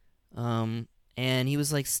 And he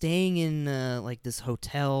was like staying in like this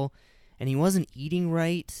hotel and he wasn't eating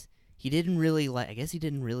right. He didn't really I guess he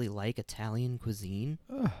didn't really like Italian cuisine.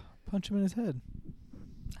 Ugh, punch him in his head.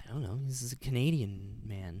 I don't know. He's a Canadian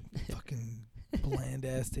man. Fucking bland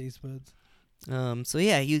ass taste buds. So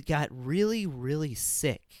yeah, he got really, really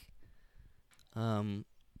sick. And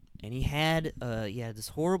he had this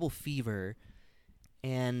horrible fever,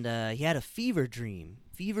 and he had a fever dream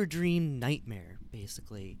nightmare,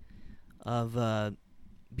 basically, of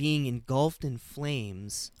being engulfed in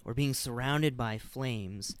flames or being surrounded by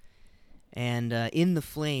flames, and in the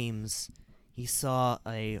flames, he saw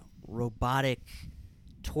a robotic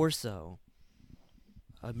torso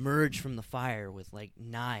emerge from the fire with like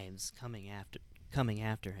knives coming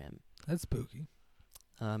after him. That's spooky.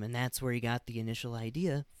 And that's where he got the initial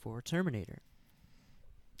idea for Terminator.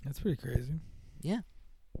 That's pretty crazy. Yeah.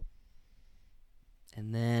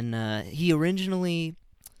 And then he originally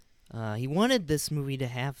he wanted this movie to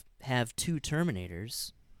have two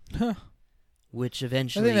Terminators. Huh. Which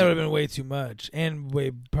eventually... I think that would have been way too much. And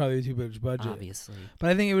probably too much budget. Obviously.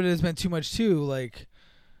 But I think it would have been too much too. Like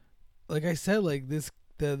I said, like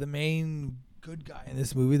the main good guy in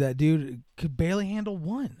this movie, that dude could barely handle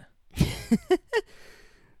one.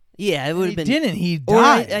 Yeah, it would have been... He didn't. He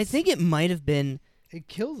died. I think it might have been... It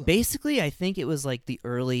kills him. Basically, I think it was like the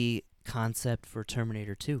early concept for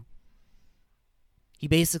Terminator 2. He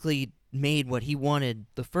basically made what he wanted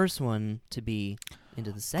the first one to be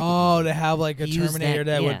into the second one. Oh, to have like a Terminator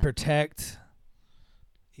that would protect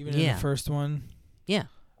even in the first one. Yeah.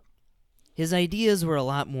 His ideas were a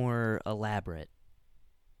lot more elaborate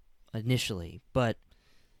initially, but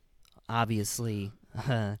obviously...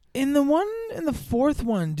 In the fourth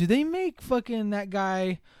one, do they make fucking that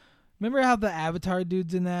guy... Remember how the Avatar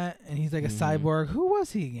dude's in that, and he's like a cyborg? Who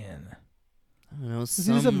was he again? I don't know. Was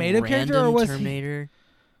he just a made-up character, or was Terminator?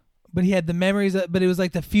 But he had the memories. But it was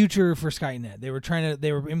like the future for Skynet. They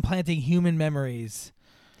were implanting human memories.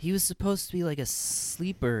 He was supposed to be like a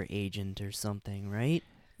sleeper agent or something, right?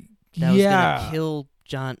 That was gonna kill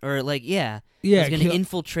John, or like he was gonna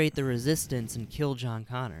infiltrate the Resistance and kill John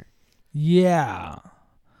Connor. Yeah,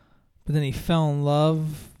 but then he fell in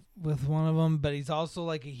love with one of them, but he's also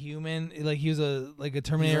like a human. Like he was a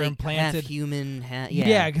Terminator He's like implanted. half human,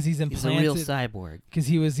 Yeah, because he's He's a implanted. real cyborg. Because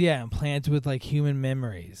he was implanted with like human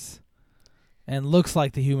memories, and looks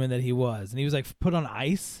like the human that he was. And he was like put on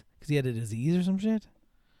ice because he had a disease or some shit.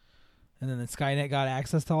 And then the Skynet got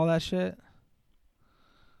access to all that shit.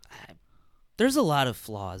 There's a lot of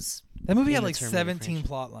flaws. That movie in had the like Terminator 17 franchise.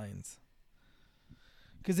 plot lines.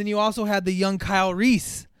 Because then you also had the young Kyle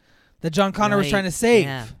Reese that John Connor was Right, trying to save.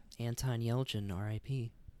 Yeah, Anton Yelchin,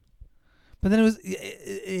 R.I.P. But then it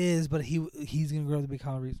is, but he's gonna grow up to be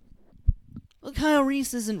Kyle Reese. Well, Kyle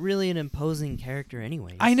Reese isn't really an imposing character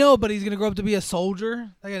anyways. I know, but he's gonna grow up to be a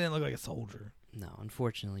soldier. That guy didn't look like a soldier. No,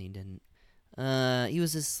 unfortunately he didn't. He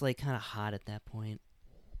was just like kind of hot at that point.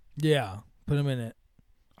 Yeah, put him in it.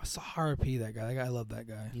 I saw R.I.P. that guy. I love that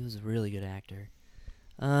guy. He was a really good actor.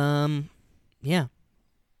 Yeah.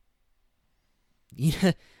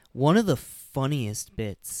 Yeah, one of the funniest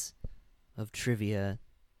bits of trivia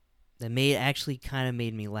that actually kind of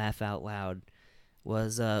made me laugh out loud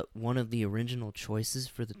was one of the original choices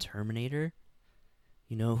for the Terminator.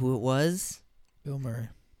 You know who it was? Bill Murray.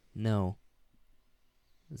 No.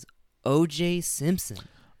 It was O.J. Simpson,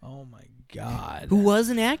 Oh my God. who was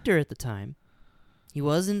an actor at the time. He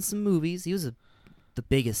was in some movies. He was the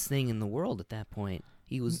biggest thing in the world at that point.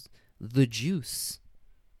 He was the Juice,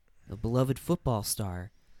 the beloved football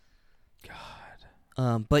star.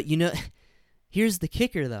 God. But here's the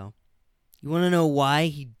kicker, though. You want to know why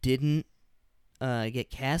he didn't get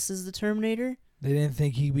cast as the Terminator? They didn't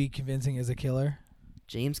think he'd be convincing as a killer.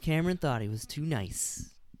 James Cameron thought he was too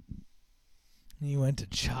nice. He went to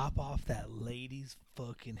chop off that lady's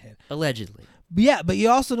fucking head. Allegedly. But yeah, but you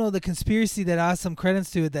also know the conspiracy that has some credence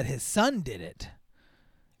to it that his son did it.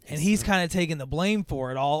 And he's kind of taking the blame for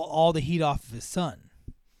it, all the heat off of his son.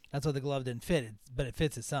 That's why the glove didn't fit, but it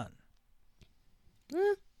fits his son.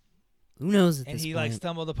 Who knows at And this he point? like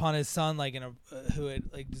stumbled upon his son like in a who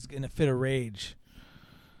had like just in a fit of rage.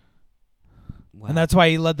 Wow. And that's why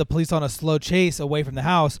he led the police on a slow chase away from the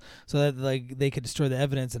house so that like they could destroy the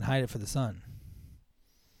evidence and hide it for the son.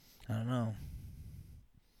 I don't know.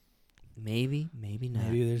 Maybe not.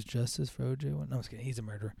 Maybe there's justice for O.J. No, I'm just kidding. He's a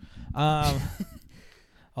murderer. I'll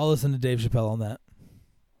listen to Dave Chappelle on that.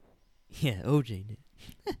 Yeah, OJ did.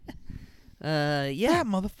 Yeah, That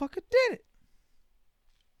motherfucker did it.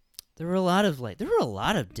 there were a lot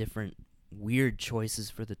of different weird choices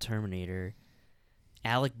for the Terminator.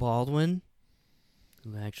 Alec Baldwin,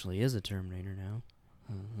 who actually is a Terminator now.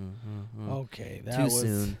 Okay, that Too was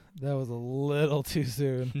soon. That was a little too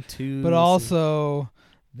soon. Too But soon. also,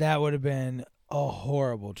 that would have been a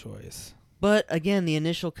horrible choice. But again, the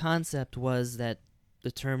initial concept was that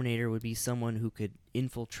the Terminator would be someone who could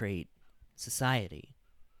infiltrate society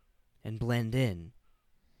and blend in,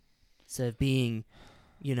 instead of being,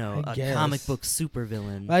 I a guess. comic book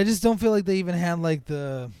supervillain. I just don't feel like they even had like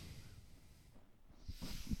the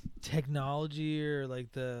technology or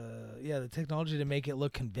like the technology to make it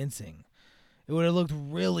look convincing. It would have looked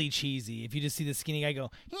really cheesy if you just see the skinny guy go,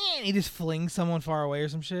 "Yeah," and he just flings someone far away or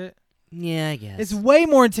some shit. Yeah, I guess. It's way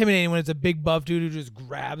more intimidating when it's a big buff dude who just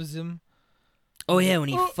grabs him. Oh yeah, when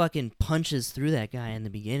he Oh. fucking punches through that guy in the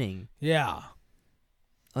beginning. Yeah.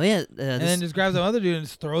 Oh yeah, And then just grabs the other dude and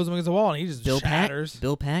just throws him against the wall and he just shatters.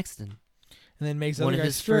 Bill Paxton, And then makes the one other of guy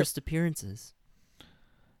his strip. first appearances.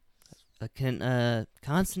 A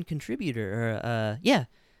constant contributor,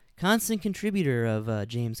 constant contributor of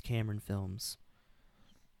James Cameron films.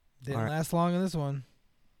 Didn't Alright. last long in this one.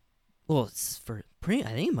 Well, I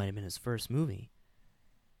think it might have been his first movie.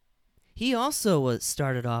 He also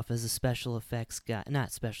started off as a special effects guy,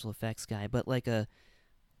 not special effects guy, but like a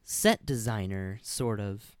set designer, sort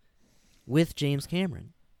of, with James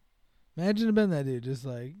Cameron. Imagine it been that dude, just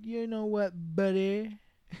like, you know what, buddy?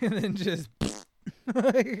 And then just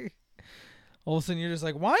all of a sudden you're just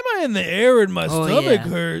like, why am I in the air and my Oh, stomach yeah.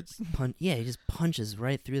 hurts? Yeah, he just punches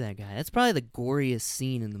right through that guy. That's probably the goriest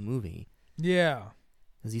scene in the movie. Yeah.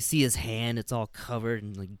 As you see his hand, it's all covered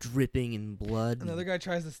and like dripping in blood. Another guy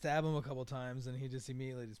tries to stab him a couple times and he just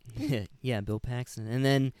immediately just Yeah, Bill Paxton. And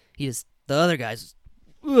then the other guy's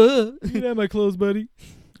get out my clothes, buddy.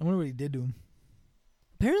 I wonder what he did to him.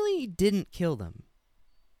 apparently he didn't kill them.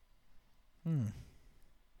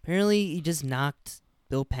 Apparently he just knocked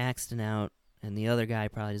Bill Paxton out, and the other guy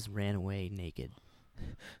probably just ran away naked.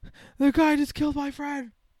 The guy just killed my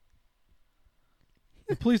friend.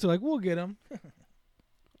 The police are like, we'll get him.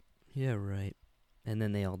 Yeah, right. And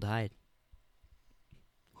then they all died.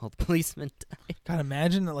 All the policemen died. God,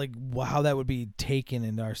 imagine that, like how that would be taken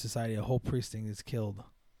into our society. A whole precinct is killed.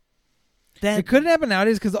 It couldn't happen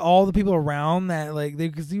nowadays because all the people around that, like, they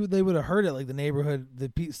would have heard it, like the neighborhood,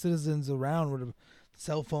 citizens around would have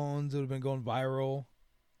cell phones, it would have been going viral.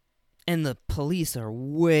 And the police are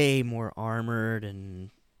way more armored and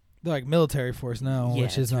they're like military force now, yeah,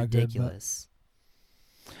 which is not ridiculous.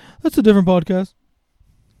 Good. That's a different podcast.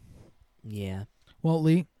 Yeah. Well,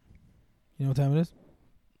 Lee, you know what time it is?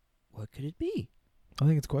 What could it be? I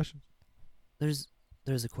think it's questions. There's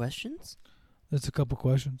a questions? There's a couple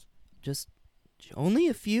questions. Just only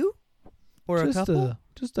a few? Or just a couple?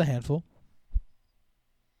 Just a handful.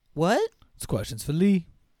 What? It's questions for Lee.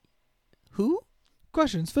 Who?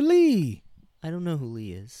 Questions for Lee. I don't know who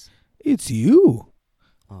Lee is. It's you.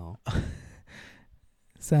 Oh.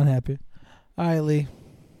 Sound happy. All right, Lee.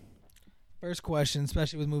 First question,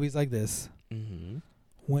 especially with movies like this. Mm-hmm.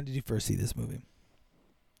 When did you first see this movie?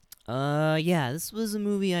 Yeah, this was a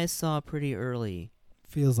movie I saw pretty early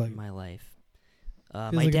Feels like in my life.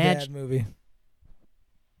 feels My like dad. a dad movie.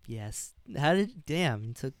 Yes.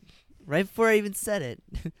 Damn, it took right before I even said it.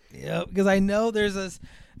 Yeah, because I know there's this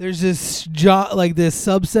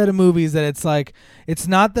subset of movies that it's like, it's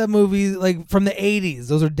not the movies like from the 80s.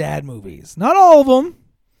 Those are dad movies. Not all of them,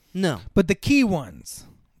 No. but the key ones.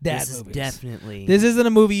 Dad This movies. is definitely. This isn't a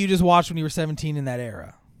movie you just watched when you were 17 in that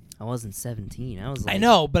era. I wasn't 17. I was like, I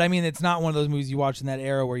know, but I mean, it's not one of those movies you watch in that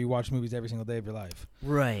era where you watch movies every single day of your life.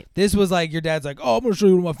 Right. This was like your dad's like, oh, I'm going to show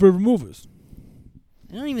you one of my favorite movies.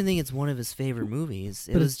 I don't even think it's one of his favorite movies.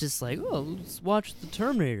 It But was just like, oh, let's watch The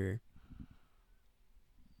Terminator.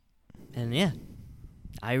 And yeah,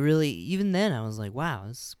 even then I was like, wow,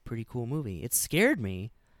 this is a pretty cool movie. It scared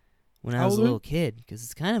me when I How was old a were you? little kid because it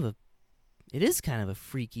is kind of a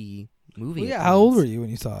freaky movie. Well, at yeah, how old points. were you when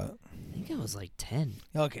you saw it? I think I was like 10.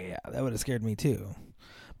 Okay, yeah, that would have scared me too.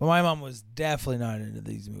 But my mom was definitely not into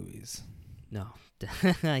these movies. No,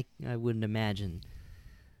 I wouldn't imagine.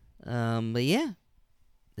 But yeah,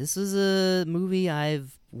 this is a movie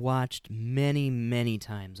I've watched many, many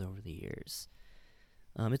times over the years.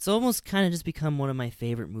 It's almost kind of just become one of my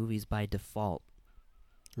favorite movies by default.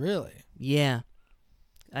 Really? Yeah.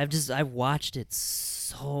 I've watched it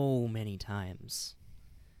so many times.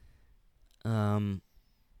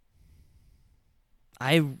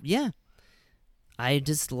 I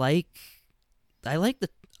just like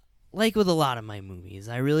with a lot of my movies,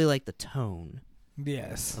 I really like the tone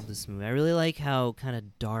Yes. of this movie. I really like how kind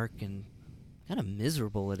of dark and kind of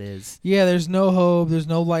miserable it is. Yeah, there's no hope. There's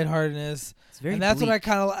no lightheartedness. It's very And that's bleak.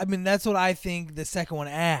 that's what I think the second one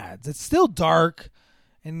adds. It's still dark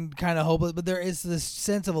and kind of hopeless, but there is this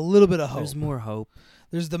sense of a little bit of hope. There's more hope.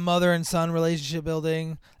 There's the mother and son relationship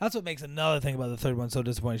building. That's what makes another thing about the third one so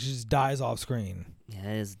disappointing. She just dies off screen. Yeah,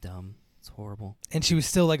 it is dumb. It's horrible. And she was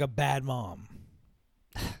still like a bad mom.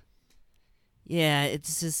 Yeah,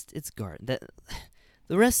 it's garbage.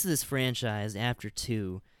 The rest of this franchise after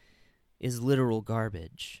 2 is literal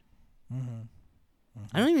garbage. Mm-hmm.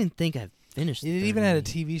 I don't even think I've finished. It the third even had a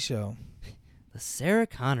movie. TV show, The Sarah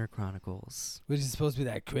Connor Chronicles, which is supposed to be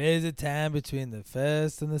that crazy time between the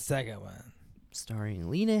first and the second one. starring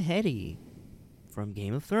Lena Headey from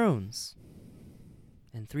Game of Thrones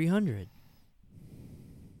and 300.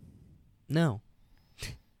 No.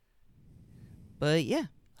 But yeah,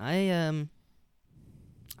 I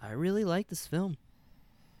really like this film.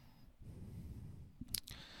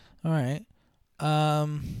 All right.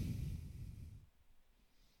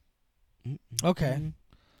 Okay.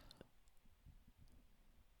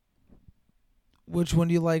 Which one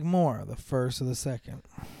do you like more, the first or the second?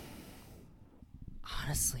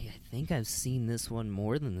 Honestly, I think I've seen this one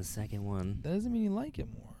more than the second one. That doesn't mean you like it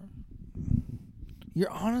more. You're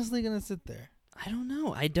honestly going to sit there. I don't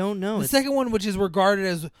know. I don't know. The second one, which is regarded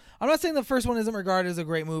as... I'm not saying the first one isn't regarded as a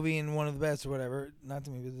great movie and one of the best or whatever. Not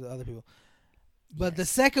to me, but to other people. But the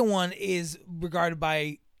second one is regarded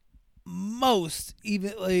by most,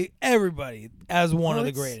 even like everybody, as one of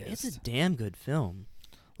the greatest. It's a damn good film.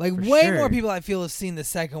 Like, for way sure. more people, I feel, have seen the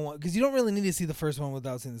second one. Because you don't really need to see the first one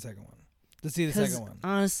without seeing the second one. To see the second one.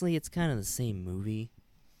 Honestly, it's kind of the same movie.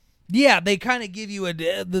 Yeah, they kind of give you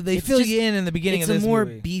they It's fill just- you in the beginning It's of this a more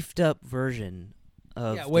movie. beefed up version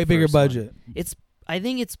of Yeah, the way bigger first one. budget. I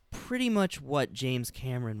think it's pretty much what James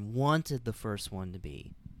Cameron wanted the first one to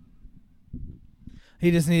be. He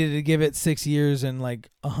just needed to give it 6 years and like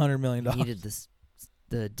 $100 million. He needed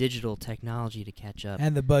the digital technology to catch up.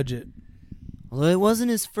 And the budget. Although it wasn't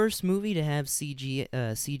his first movie to have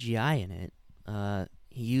CGI in it.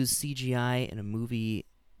 He used CGI in a movie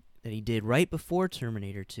that he did right before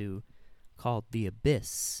Terminator 2 called The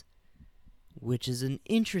Abyss, which is an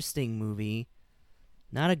interesting movie.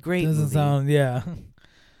 Not a great Doesn't movie. sound,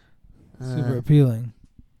 super appealing.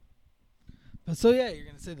 So yeah, you're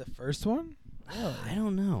gonna say the first one? Really? I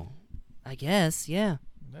don't know. I guess, yeah.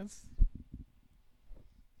 That's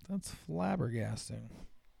flabbergasting.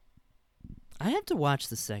 I have to watch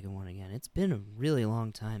the second one again. It's been a really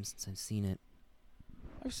long time since I've seen it.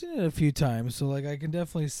 I've seen it a few times, so like I can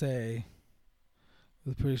definitely say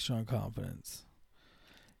with pretty strong confidence.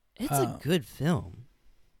 It's a good film.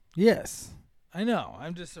 Yes, I know.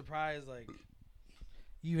 I'm just surprised, like,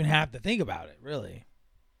 you even have to think about it, really.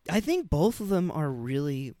 I think both of them are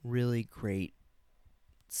really, really great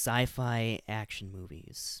sci-fi action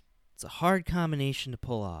movies. It's a hard combination to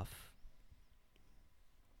pull off.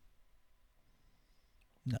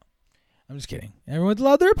 No, I'm just kidding. Everyone's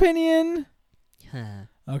allowed their opinion. Huh.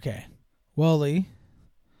 Okay, well, Lee,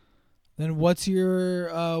 then what's your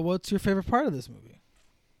favorite part of this movie?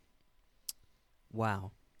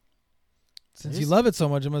 Wow. Since you love it so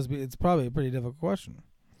much, it's probably a pretty difficult question.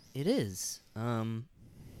 It is.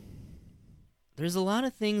 There's a lot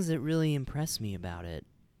of things that really impress me about it.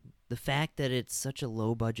 The fact that it's such a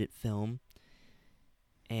low-budget film,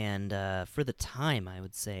 and for the time, I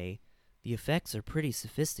would say, the effects are pretty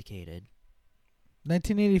sophisticated.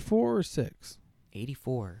 1984 or 6?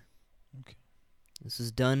 84. Okay. This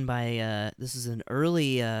is done by, this is an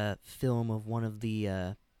early film of one of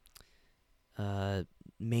the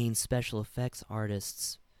main special effects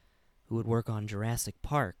artists who would work on Jurassic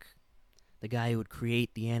Park. The guy who would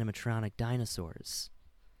create the animatronic dinosaurs.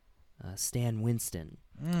 Stan Winston.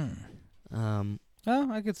 Oh,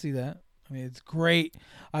 I could see that. I mean, it's great.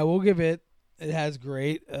 I will give it. It has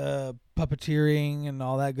great puppeteering and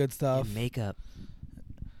all that good stuff. And makeup.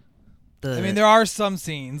 I mean, there are some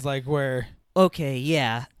scenes like where. Okay,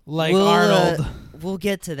 yeah. Like Arnold. We'll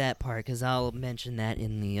get to that part because I'll mention that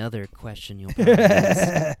in the other question you'll probably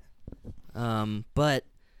ask.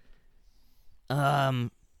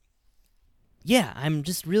 Yeah, I'm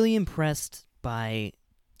just really impressed by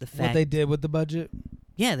the fact what they did with the budget.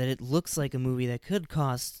 Yeah, that it looks like a movie that could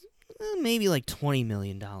cost maybe like $20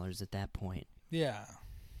 million at that point. Yeah.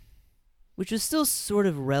 Which was still sort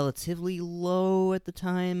of relatively low at the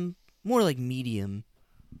time. More like medium.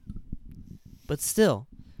 But still,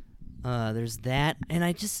 there's that. And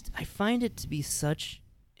I find it to be such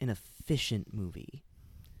an efficient movie.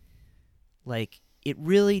 Like, it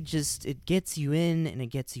really it gets you in and it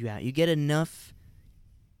gets you out. You get enough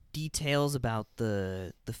details about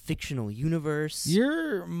the fictional universe.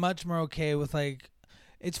 You're much more okay with, like,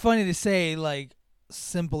 it's funny to say, like,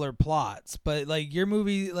 simpler plots, but, like, your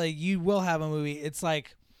movie, like, you will have a movie, it's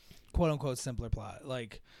like, quote-unquote simpler plot.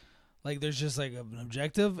 Like there's just, like, an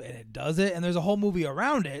objective, and it does it, and there's a whole movie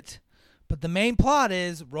around it, but the main plot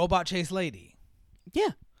is robot chase lady. Yeah.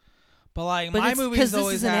 But, like, my movies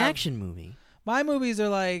always this is an action movie. My movies are,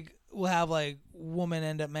 like, will have, like, woman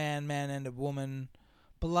end up man, man end up woman.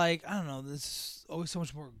 But, like, I don't know, there's always so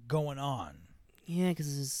much more going on. Yeah,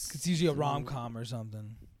 because it's usually a rom-com or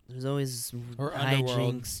something. There's always or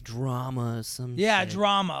hijinks, drama, some Yeah, shit.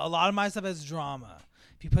 Drama. A lot of my stuff has drama.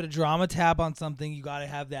 If you put a drama tab on something, you got to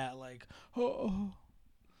have that, like, oh.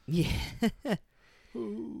 Yeah.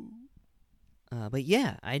 But,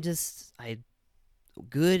 yeah, it's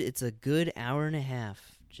a good hour and a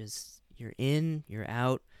half. Just, you're in, you're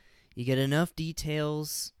out. You get enough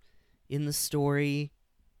details in the story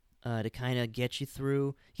to kind of get you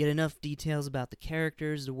through. You get enough details about the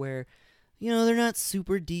characters to where, they're not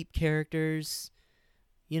super deep characters.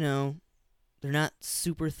 They're not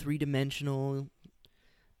super three-dimensional.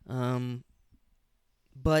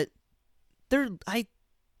 But I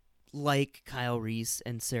like Kyle Reese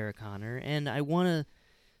and Sarah Connor, and I want to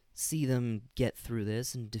see them get through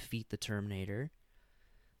this and defeat the Terminator.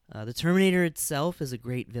 The Terminator itself is a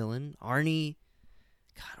great villain. Arnold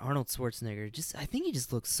Schwarzenegger, I think he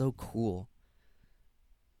just looks so cool.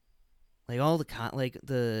 Like all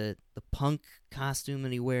the punk costume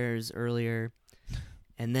that he wears earlier,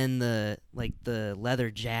 and then the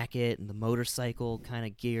leather jacket and the motorcycle kind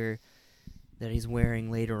of gear that he's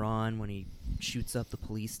wearing later on when he shoots up the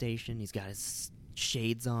police station. He's got his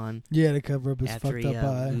shades on. Yeah, to cover up his after fucked up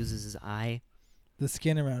eye. He loses his eye. The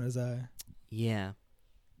skin around his eye. Yeah.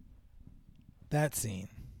 That scene.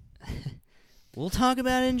 We'll talk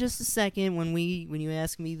about it in just a second when you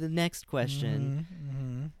ask me the next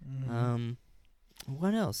question.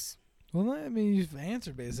 What else? Well, I mean, you've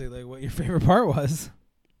answered basically like what your favorite part was.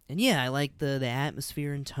 And yeah, I like the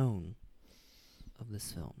atmosphere and tone of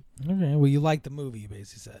this film. Okay, well, you like the movie, you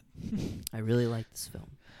basically said. I really like this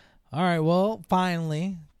film. All right, well,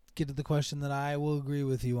 finally, get to the question that I will agree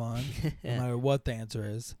with you on, no matter what the answer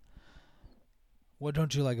is. What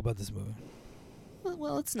don't you like about this movie?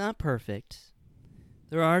 Well, it's not perfect.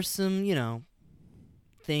 There are some,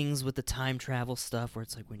 things with the time travel stuff where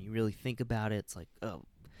it's like when you really think about it, it's like, oh,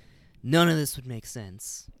 none of this would make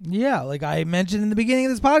sense. Yeah, like I mentioned in the beginning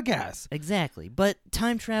of this podcast. Exactly. But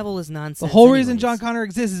time travel is nonsense. The whole reason anyways. John Connor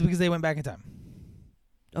exists is because they went back in time.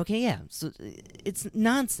 Okay, yeah. So it's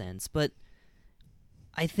nonsense, but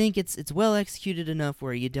I think it's well executed enough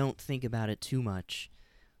where you don't think about it too much.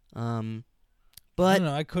 I But don't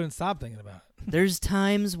know, I couldn't stop thinking about it. there's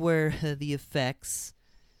times where the effects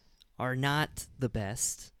are not the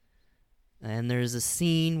best. And there's a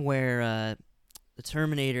scene where the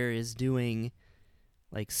Terminator is doing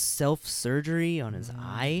like self-surgery on his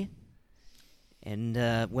eye. And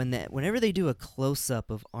whenever they do a close-up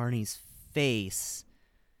of Arnie's face,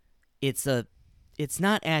 it's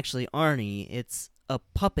not actually Arnie, it's a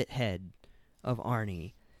puppet head of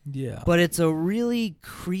Arnie. Yeah. But it's a really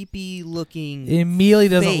creepy looking It immediately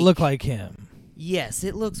doesn't fake. look like him. Yes,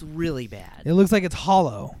 it looks really bad. It looks like it's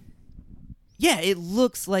hollow. Yeah, it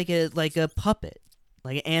looks like a puppet,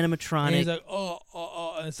 like an animatronic. And he's like,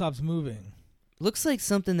 oh, and it stops moving. Looks like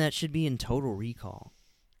something that should be in Total Recall.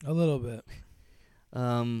 A little bit.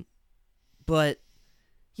 But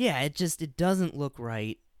yeah, it doesn't look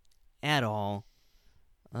right at all.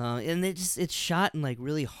 And it's shot in like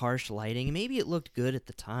really harsh lighting. Maybe it looked good at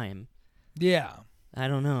the time. Yeah. I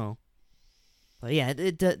don't know. But yeah,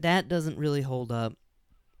 that doesn't really hold up.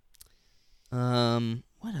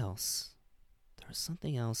 What else? There was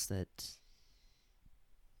something else that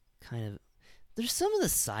kind of... There's some of the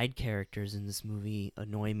side characters in this movie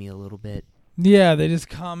annoy me a little bit. Yeah, they just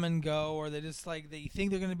come and go, or they just like they think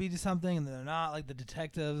they're gonna be something and they're not. Like the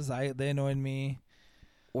detectives, they annoyed me.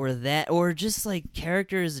 Or just like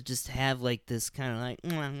characters that just have like this kind of like...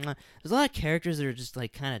 There's a lot of characters that are just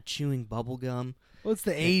like kind of chewing bubble gum. Well, it's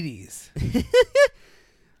the 80s.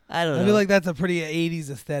 I don't know. I feel like that's a pretty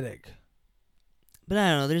 80s aesthetic. But I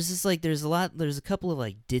don't know. There's just like there's a couple of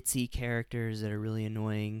like ditzy characters that are really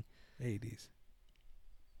annoying. 80s.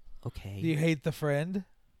 Okay. Do you hate the friend?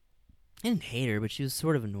 I didn't hate her, but she was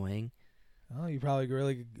sort of annoying. Oh, you probably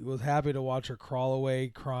really was happy to watch her crawl away,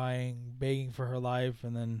 crying, begging for her life,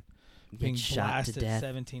 and then being Get shot to blasted death.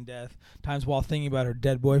 17 times while thinking about her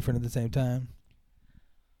dead boyfriend at the same time.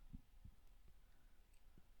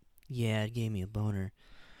 Yeah, it gave me a boner.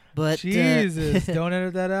 But Jesus, don't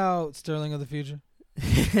edit that out, Sterling of the future.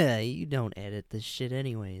 you don't edit this shit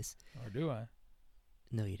anyways. Or do I?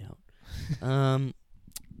 No, you don't.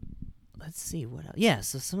 Let's see what else. Yeah,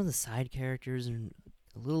 so some of the side characters are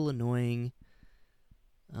a little annoying.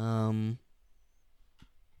 Not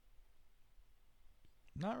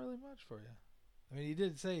really much for you. I mean, you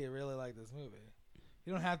did say you really like this movie.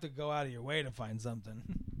 You don't have to go out of your way to find something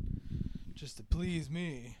just to please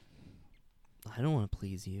me. I don't want to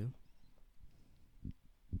please you.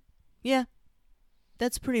 Yeah,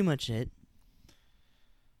 that's pretty much it.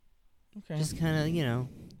 Okay. Just kind of, you know.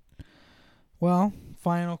 Well,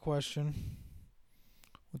 final question.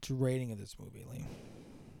 What's your rating of this movie, Lee?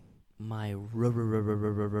 My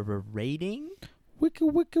rating?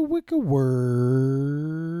 Wicca word.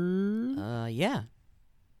 Yeah.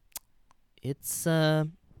 It's, I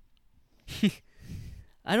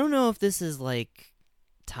don't know if this is, like,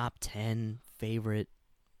 top 10 favorite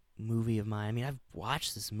movie of mine. I mean, I've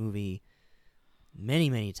watched this movie many,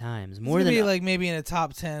 many times. More than... like maybe in a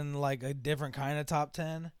top 10, like a different kind of top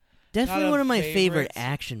 10. Definitely not one of of my favorite favorites,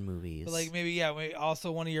 action movies. But like maybe,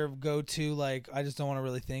 also one of your go-to, like, I just don't want to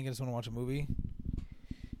really think, I just want to watch a movie.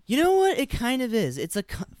 You know what? It kind of is. It's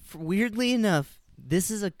weirdly enough, this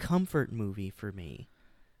is a comfort movie for me.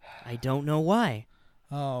 I don't know why.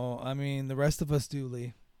 Oh, I mean, the rest of us do,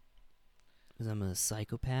 Lee. Because I'm a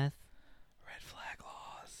psychopath. Red flag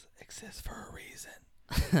laws exist for a reason.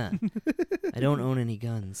 I don't own any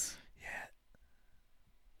guns.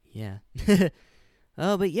 Yeah. Yeah.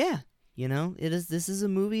 Oh, but yeah, you know, this is a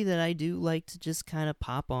movie that I do like to just kind of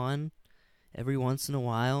pop on every once in a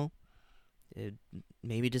while.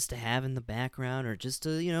 Maybe just to have in the background or just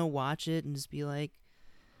to, you know, watch it and just be like,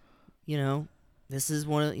 you know, this is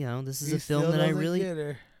a film that I really... Get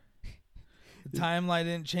her. The timeline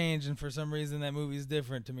didn't change, and for some reason that movie's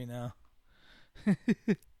different to me now. I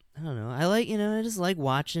don't know. I just like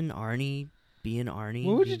watching Arnie being Arnie.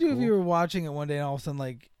 What would you do cool. if you were watching it one day and all of a sudden,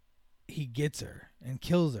 like, he gets her and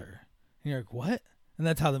kills her? And you're like, what? And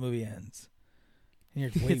that's how the movie ends. And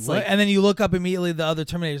you're like, wait, It's what? like- And then you look up immediately the other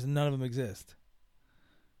Terminators and none of them exist.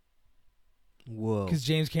 Whoa. Because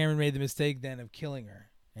James Cameron made the mistake then of killing her.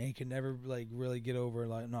 And he could never, like, really get over,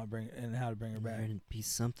 like, not bring and how to bring her back. There'd be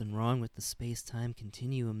something wrong with the space-time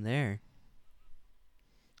continuum there.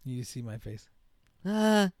 You see my face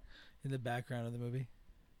Ah, in the background of the movie.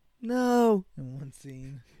 No, in one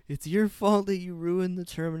scene. it's your fault that you ruined the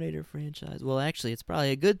Terminator franchise. Well, actually, it's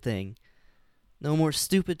probably a good thing. No more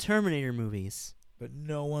stupid Terminator movies. But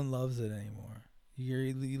no one loves it anymore.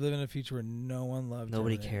 You live in a future where no one loves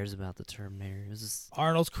Nobody Terminator. cares about the Terminator. It was just,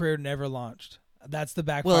 Arnold's career never launched. That's the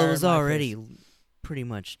backfire. well, it was in my already face. pretty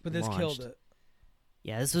much But this launched. killed it.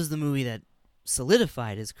 Yeah, this was the movie that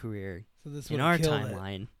solidified his career So this in would've our killed it.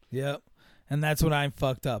 timeline. Yep. And that's when I'm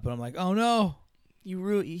fucked up. And I'm like, oh no. He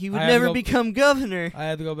would I have never no- become governor. I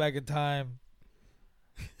had to go back in time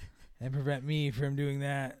and prevent me from doing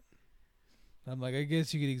that. I'm like, I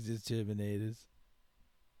guess you could exist, Terminators.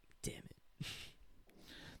 Damn it.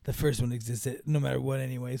 The first one existed no matter what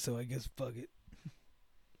anyway, so I guess fuck it.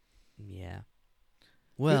 Yeah.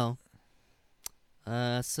 Well,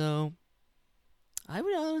 so I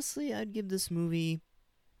would honestly, I'd give this movie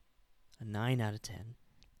a 9 out of 10.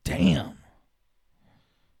 Damn.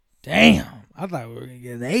 I thought we were going to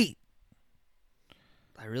get an 8.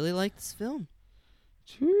 I really like this film.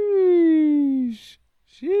 Sheesh.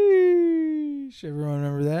 Everyone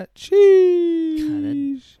remember that?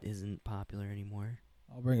 Sheesh. Isn't popular anymore.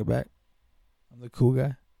 I'll bring it back. I'm the cool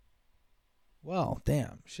guy. Well,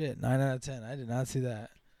 damn. Shit. 9 out of 10. I did not see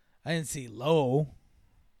that. I didn't see low.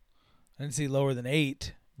 I didn't see lower than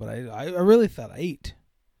 8. But I really thought 8.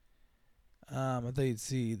 I thought you'd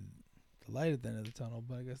see the light at the end of the tunnel,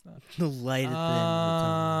 but I guess not. The light at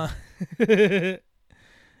the end of the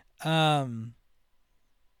tunnel.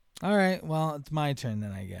 All right. Well, it's my turn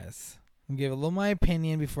then, I guess. I'll give a little my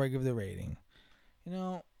opinion before I give the rating. You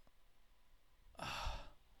know,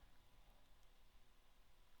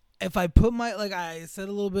 if I put my, like I said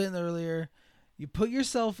a little bit earlier, you put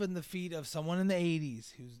yourself in the feet of someone in the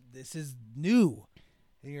 80s this is new.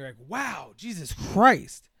 And you're like, wow, Jesus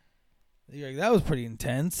Christ. You're like, that was pretty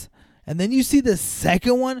intense. And then you see the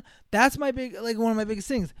second one. That's one of my biggest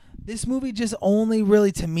things. This movie just only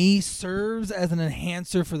really, to me, serves as an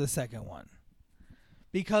enhancer for the second one.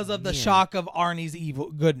 Because of the shock of Arnie's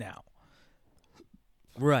good now.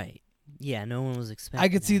 Right. Yeah, no one was expecting I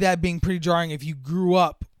could see that being pretty jarring if you grew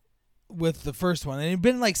up with the first one. And it had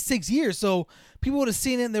been like 6 years, so people would have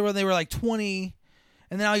seen it and they were like 20,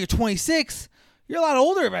 and now you're 26. You're a lot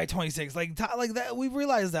older by 26. Like that, we've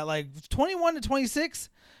realized that. Like 21 to 26,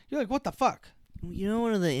 you're like, what the fuck? You know,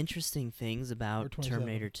 one of the interesting things about 27.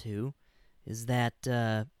 Terminator 2 is that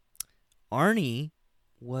Arnie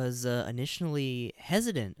was initially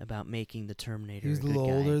hesitant about making the Terminator He was a a good little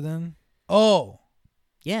guy. older then. Oh,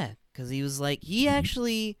 Yeah, because he was like,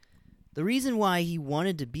 the reason why he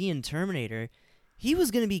wanted to be in Terminator, he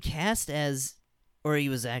was going to be cast as, or he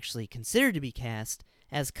was actually considered to be cast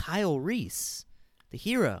as Kyle Reese, the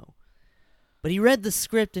hero. But he read the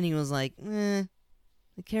script and he was like, the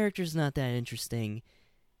character's not that interesting.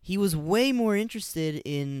 He was way more interested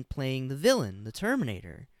in playing the villain, the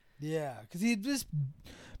Terminator. yeah, because he just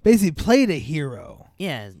basically played a hero.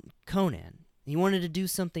 Yeah, Conan. He wanted to do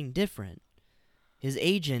something different. His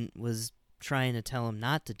agent was trying to tell him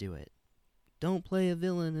not to do it. Don't play a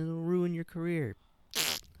villain, it'll ruin your career.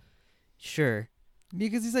 Sure.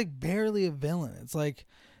 Because he's like barely a villain.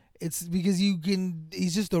 It's because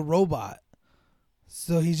he's just a robot.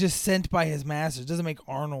 So he's just sent by his master. It doesn't make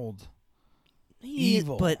Arnold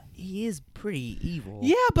evil. But he is pretty evil.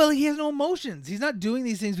 Yeah, but he has no emotions. He's not doing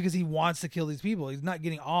these things because he wants to kill these people. He's not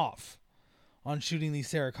getting off on shooting these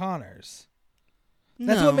Sarah Connors.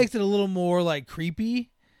 That's No. what makes it a little more like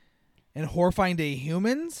creepy and horrifying to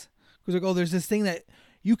humans. Because like, oh, there's this thing that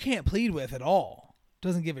you can't plead with at all.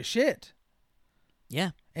 Doesn't give a shit.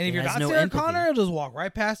 Yeah. And if It you're has not no Sarah empathy. Connor, it'll just walk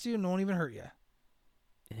right past you and no one even hurt you.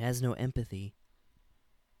 It has no empathy.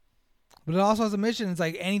 But it also has a mission. It's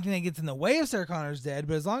like anything that gets in the way of Sarah Connor's dead.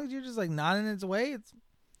 But as long as you're just like not in its way,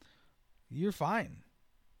 you're fine.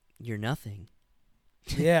 You're nothing.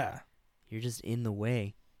 Yeah. You're just in the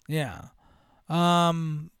way. Yeah.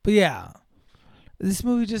 But yeah. This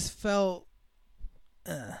movie just felt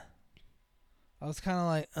I was kind of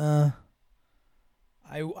like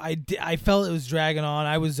I felt it was dragging on.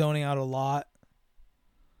 I was zoning out a lot.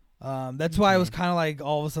 That's why I was kind of like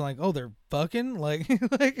all of a sudden like, oh, they're fucking like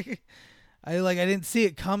I didn't see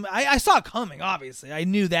it come. I saw it coming. Obviously, I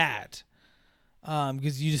knew that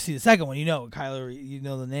because you just see the second one. You know, Kyler. You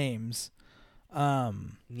know the names.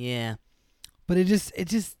 Yeah. But it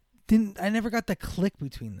just didn't. I never got the click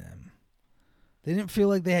between them. They didn't feel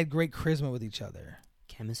like they had great charisma with each other.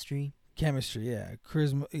 Chemistry? Chemistry, yeah.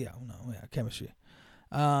 Charisma, yeah. No, yeah. Chemistry.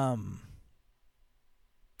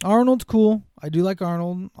 Arnold's cool. I do like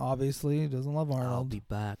Arnold. Obviously, doesn't love Arnold. I'll be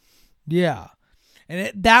back. Yeah,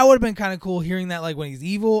 and that would have been kind of cool hearing that, like when he's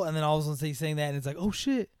evil, and then all of a sudden he's saying that, and it's like, oh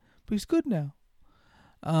shit, but he's good now.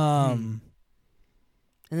 Um,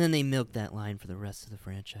 And then they milked that line for the rest of the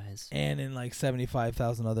franchise. and in like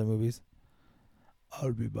 75,000 other movies.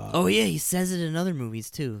 I'll be back. Oh yeah, he says it in other movies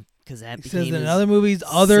too, because that He became says it in his other movies,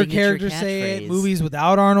 other signature characters say it. catchphrase. Movies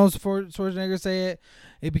without Arnold Schwarzenegger say it.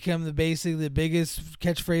 It became basically the biggest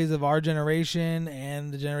catchphrase of our generation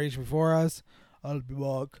and the generation before us. I'll be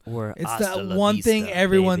back. Or It's "Hasta that la one vista, thing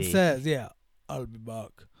everyone baby." says. Yeah. I'll be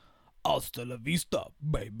back. Hasta la vista,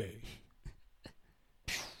 baby.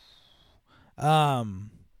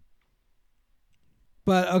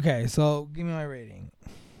 But okay, so give me my rating.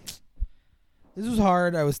 This was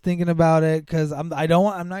hard. I was thinking about it because I'm not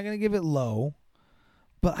gonna give it low,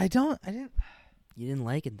 but I didn't. You didn't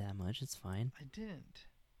like it that much. It's fine. I didn't.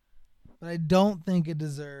 But I don't think it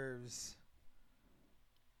deserves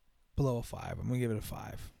below a 5. I'm gonna give it a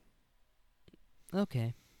 5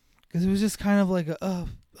 Okay. because it was just kind of like It's a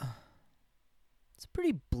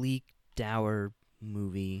pretty bleak, dour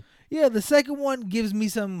movie. yeah. The second one gives me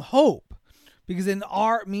some hope because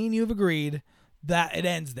me and you have agreed that it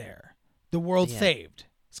ends there. The world's Yeah. saved.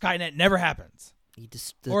 Skynet never happens.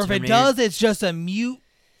 Or If it does, it's just a mute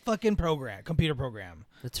fucking computer program.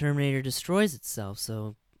 the Terminator destroys itself,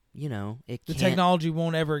 so it The can't. technology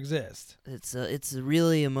won't ever exist. It's a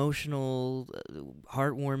really emotional,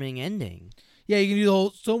 heartwarming ending. Yeah, you can do the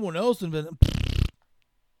whole someone else invented.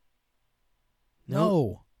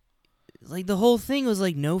 No. Like the whole thing was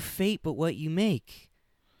like no fate but what you make.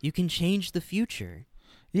 You can change the future.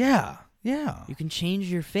 Yeah. You can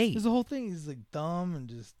change your fate. Because the whole thing is like dumb and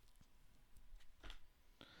just.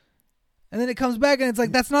 And then it comes back and it's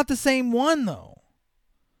like that's not the same one though.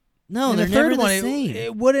 No, and they're the third never one, the same.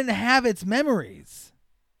 it wouldn't have its memories.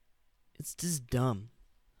 It's just dumb.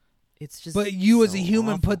 It's just. But you as so a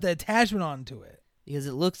human awful. put the attachment onto it. Because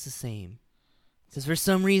it looks the same. Because for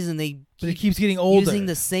some reason they But it keep keeps getting older. using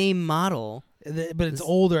the same model. But it's this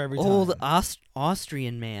older every time. Old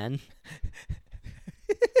Austrian man.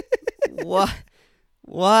 What?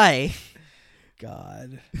 Why?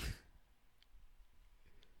 God.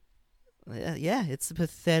 Yeah, it's a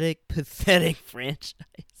pathetic franchise.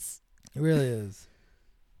 It really is.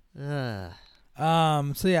 Ugh.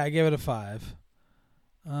 So yeah, I gave it a 5.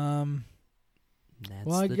 That's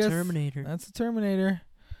Well, I the guess Terminator. That's the Terminator.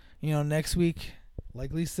 Next week,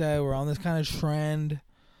 like Lee said, we're on this kind of trend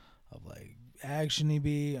of like action-y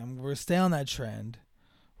B. We're stay on that trend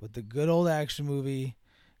with the good old action movie.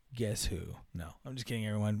 Guess who? No, I'm just kidding,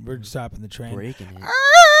 everyone. We're stopping the trend. Breaking it.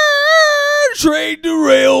 Train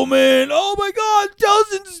derailment. Oh my God,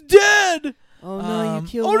 Dustin's dead. Oh no, you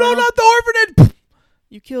killed Oh no, Arnold. not the orphanage.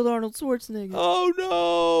 You killed Arnold Schwarzenegger. Oh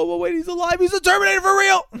no! But wait, he's alive. He's a Terminator for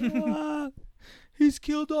real. He's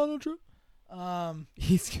killed Donald Trump.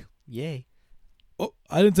 Yay. Oh,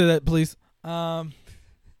 I didn't say that. Please. Sorry.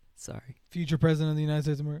 Future president of the United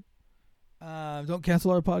States of America. Don't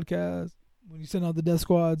cancel our podcast when you send out the death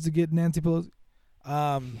squads to get Nancy Pelosi.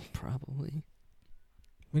 Probably.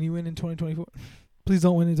 When you win in 2024. Please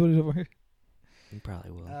don't win in 2024. You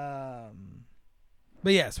probably will.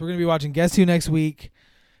 But yes, we're gonna be watching Guess Who next week.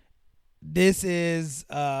 This is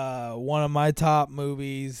one of my top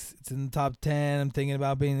movies. It's in the top 10. I'm thinking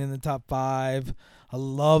about being in the top 5. I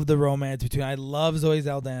love the romance between. I love Zoe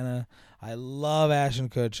Saldana. I love Ashton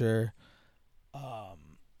Kutcher.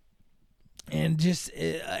 And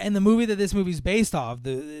the movie that this movie's based off.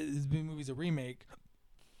 This movie's a remake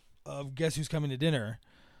of Guess Who's Coming to Dinner.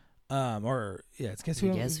 It's Guess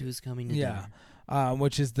Who. Guess Who's Coming to Dinner.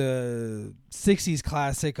 Which is the 60s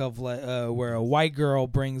classic of where a white girl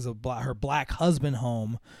brings her black husband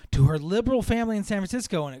home to her liberal family in San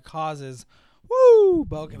Francisco, and it causes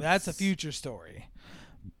But okay, that's a future story.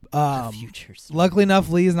 Future story. Luckily enough,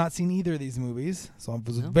 Lee has not seen either of these movies, so I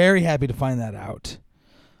was very happy to find that out.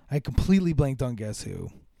 I completely blanked on Guess Who.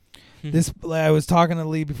 I was talking to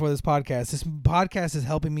Lee before this podcast. This podcast is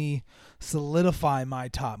helping me solidify my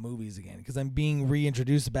top movies again because I'm being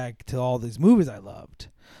reintroduced back to all these movies I loved.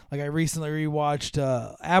 Like I recently rewatched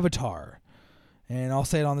Avatar, and I'll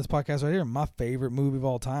say it on this podcast right here. My favorite movie of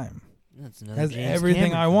all time. That's another Has James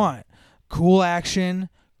everything Cameron I film. want. Cool action,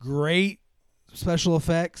 great special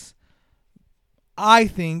effects. I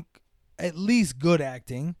think at least good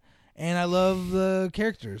acting, and I love the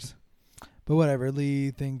characters. But whatever, Lee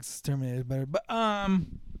thinks Terminator is better. But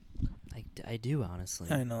I do honestly.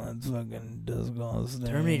 I know that's fucking disgusting.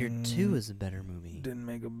 Terminator 2 is a better movie. Didn't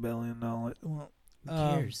make $1 billion. Well, Who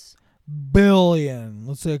cares? billion.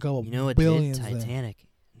 Let's say a couple. You know what billions. did? then. Titanic.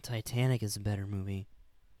 Titanic is a better movie.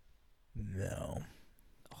 No,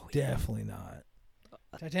 Oh, yeah. definitely not.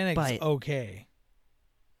 Titanic's But- okay.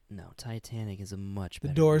 No, Titanic is a much The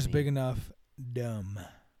better door's movie. big enough. Dumb.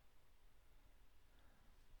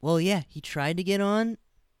 well, yeah, he tried to get on,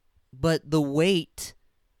 but the weight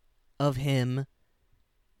of him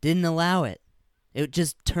didn't allow it. It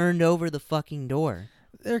just turned over the fucking door.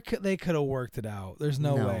 They could have worked it out. There's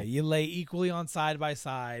no No. way. You lay equally on side by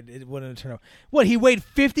side, it wouldn't have turned over. What, he weighed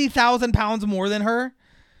 50,000 pounds more than her?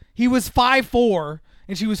 He was 5'4",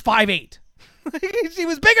 and she was 5'8". She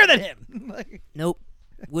was bigger than him. Nope,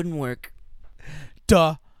 wouldn't work.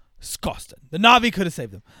 Disgusting. The Na'vi could have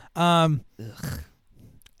saved them. Ugh.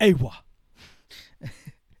 Awa.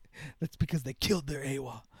 That's because they killed their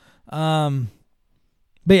Awa.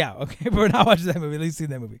 But yeah, okay. We're not watching that movie. At least see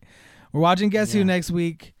that movie. We're watching Guess Who Yeah. next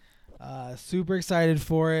week. Super excited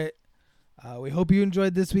for it. We hope you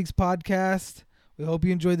enjoyed this week's podcast. We hope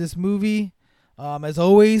you enjoyed this movie. As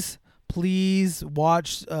always, please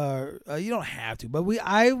watch. You don't have to, but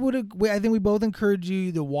I think we both encourage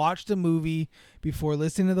you to watch the movie before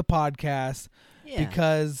listening to the podcast, Yeah.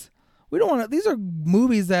 because we don't want to. These are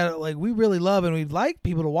movies that like we really love, and we'd like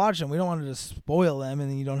people to watch them. We don't want to just spoil them, and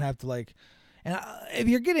then you don't have to like. And if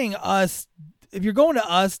you're getting us, if you're going to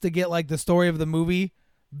us to get like the story of the movie,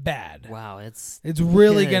 bad. Wow, it's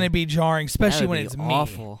really good. going to be jarring, especially that would when be it's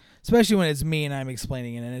awful. me. Especially when it's me and I'm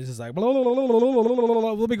explaining it, and it's just like, blah, blah, blah, blah, blah, blah, blah,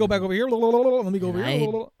 blah, let me go back over here. Blah, blah, blah, blah, let me go over And here.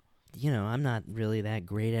 Blah, blah, blah. You know, I'm not really that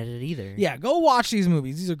great at it either. Yeah, go watch these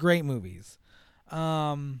movies. These are great movies.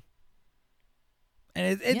 And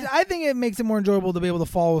Yeah. I think it makes it more enjoyable to be able to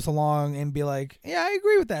follow us along and be like, yeah, I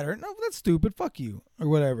agree with that, or no, that's stupid. Fuck you, or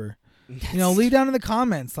whatever. You know, leave down in the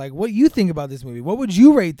comments like what you think about this movie. What would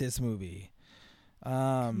you rate this movie? We'd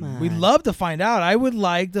on. love to find out. I would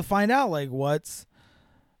like to find out like what's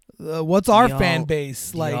our y'all- fan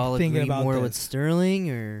base Do like y'all thinking agree about more this. with Sterling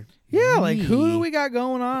or Yeah, like who me? do we got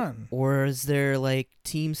going on? Or is there like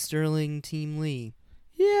Team Sterling, Team Lee?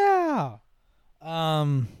 Yeah.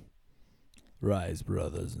 Rise,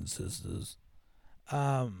 brothers and sisters.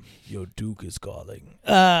 Your Duke is calling.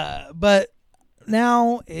 But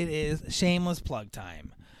now it is shameless plug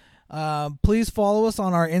time. Please follow us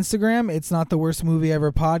on our Instagram. It's Not the Worst Movie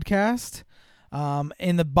Ever podcast.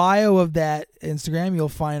 In the bio of that Instagram, you'll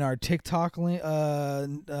find our TikTok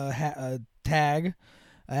tag.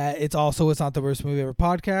 It's Not the Worst Movie Ever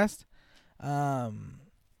podcast.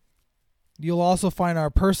 You'll also find our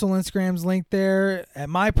personal Instagrams linked there. At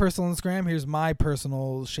my personal Instagram, here's my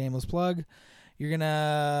personal shameless plug. You're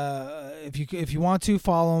gonna, if you want to,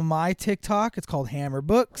 follow my TikTok. It's called Hammer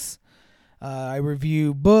Books. I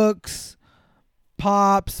review books,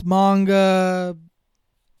 pops, manga,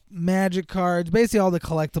 magic cards, basically all the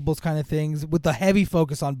collectibles kind of things, with the heavy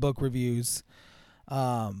focus on book reviews,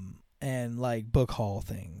 and like book haul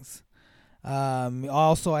things.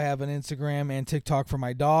 Also, I have an Instagram and TikTok for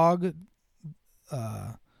my dog.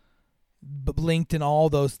 Linked in all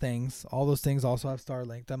those things. All those things also have star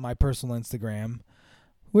linked on my personal Instagram,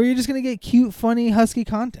 where you're just gonna get cute, funny, husky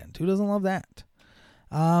content. Who doesn't love that?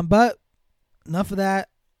 But enough of that.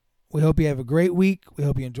 We hope you have a great week. We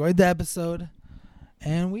hope you enjoyed the episode,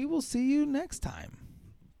 and we will see you next time.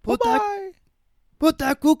 Put Bye-bye. Put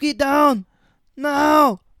that cookie down.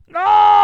 No. No.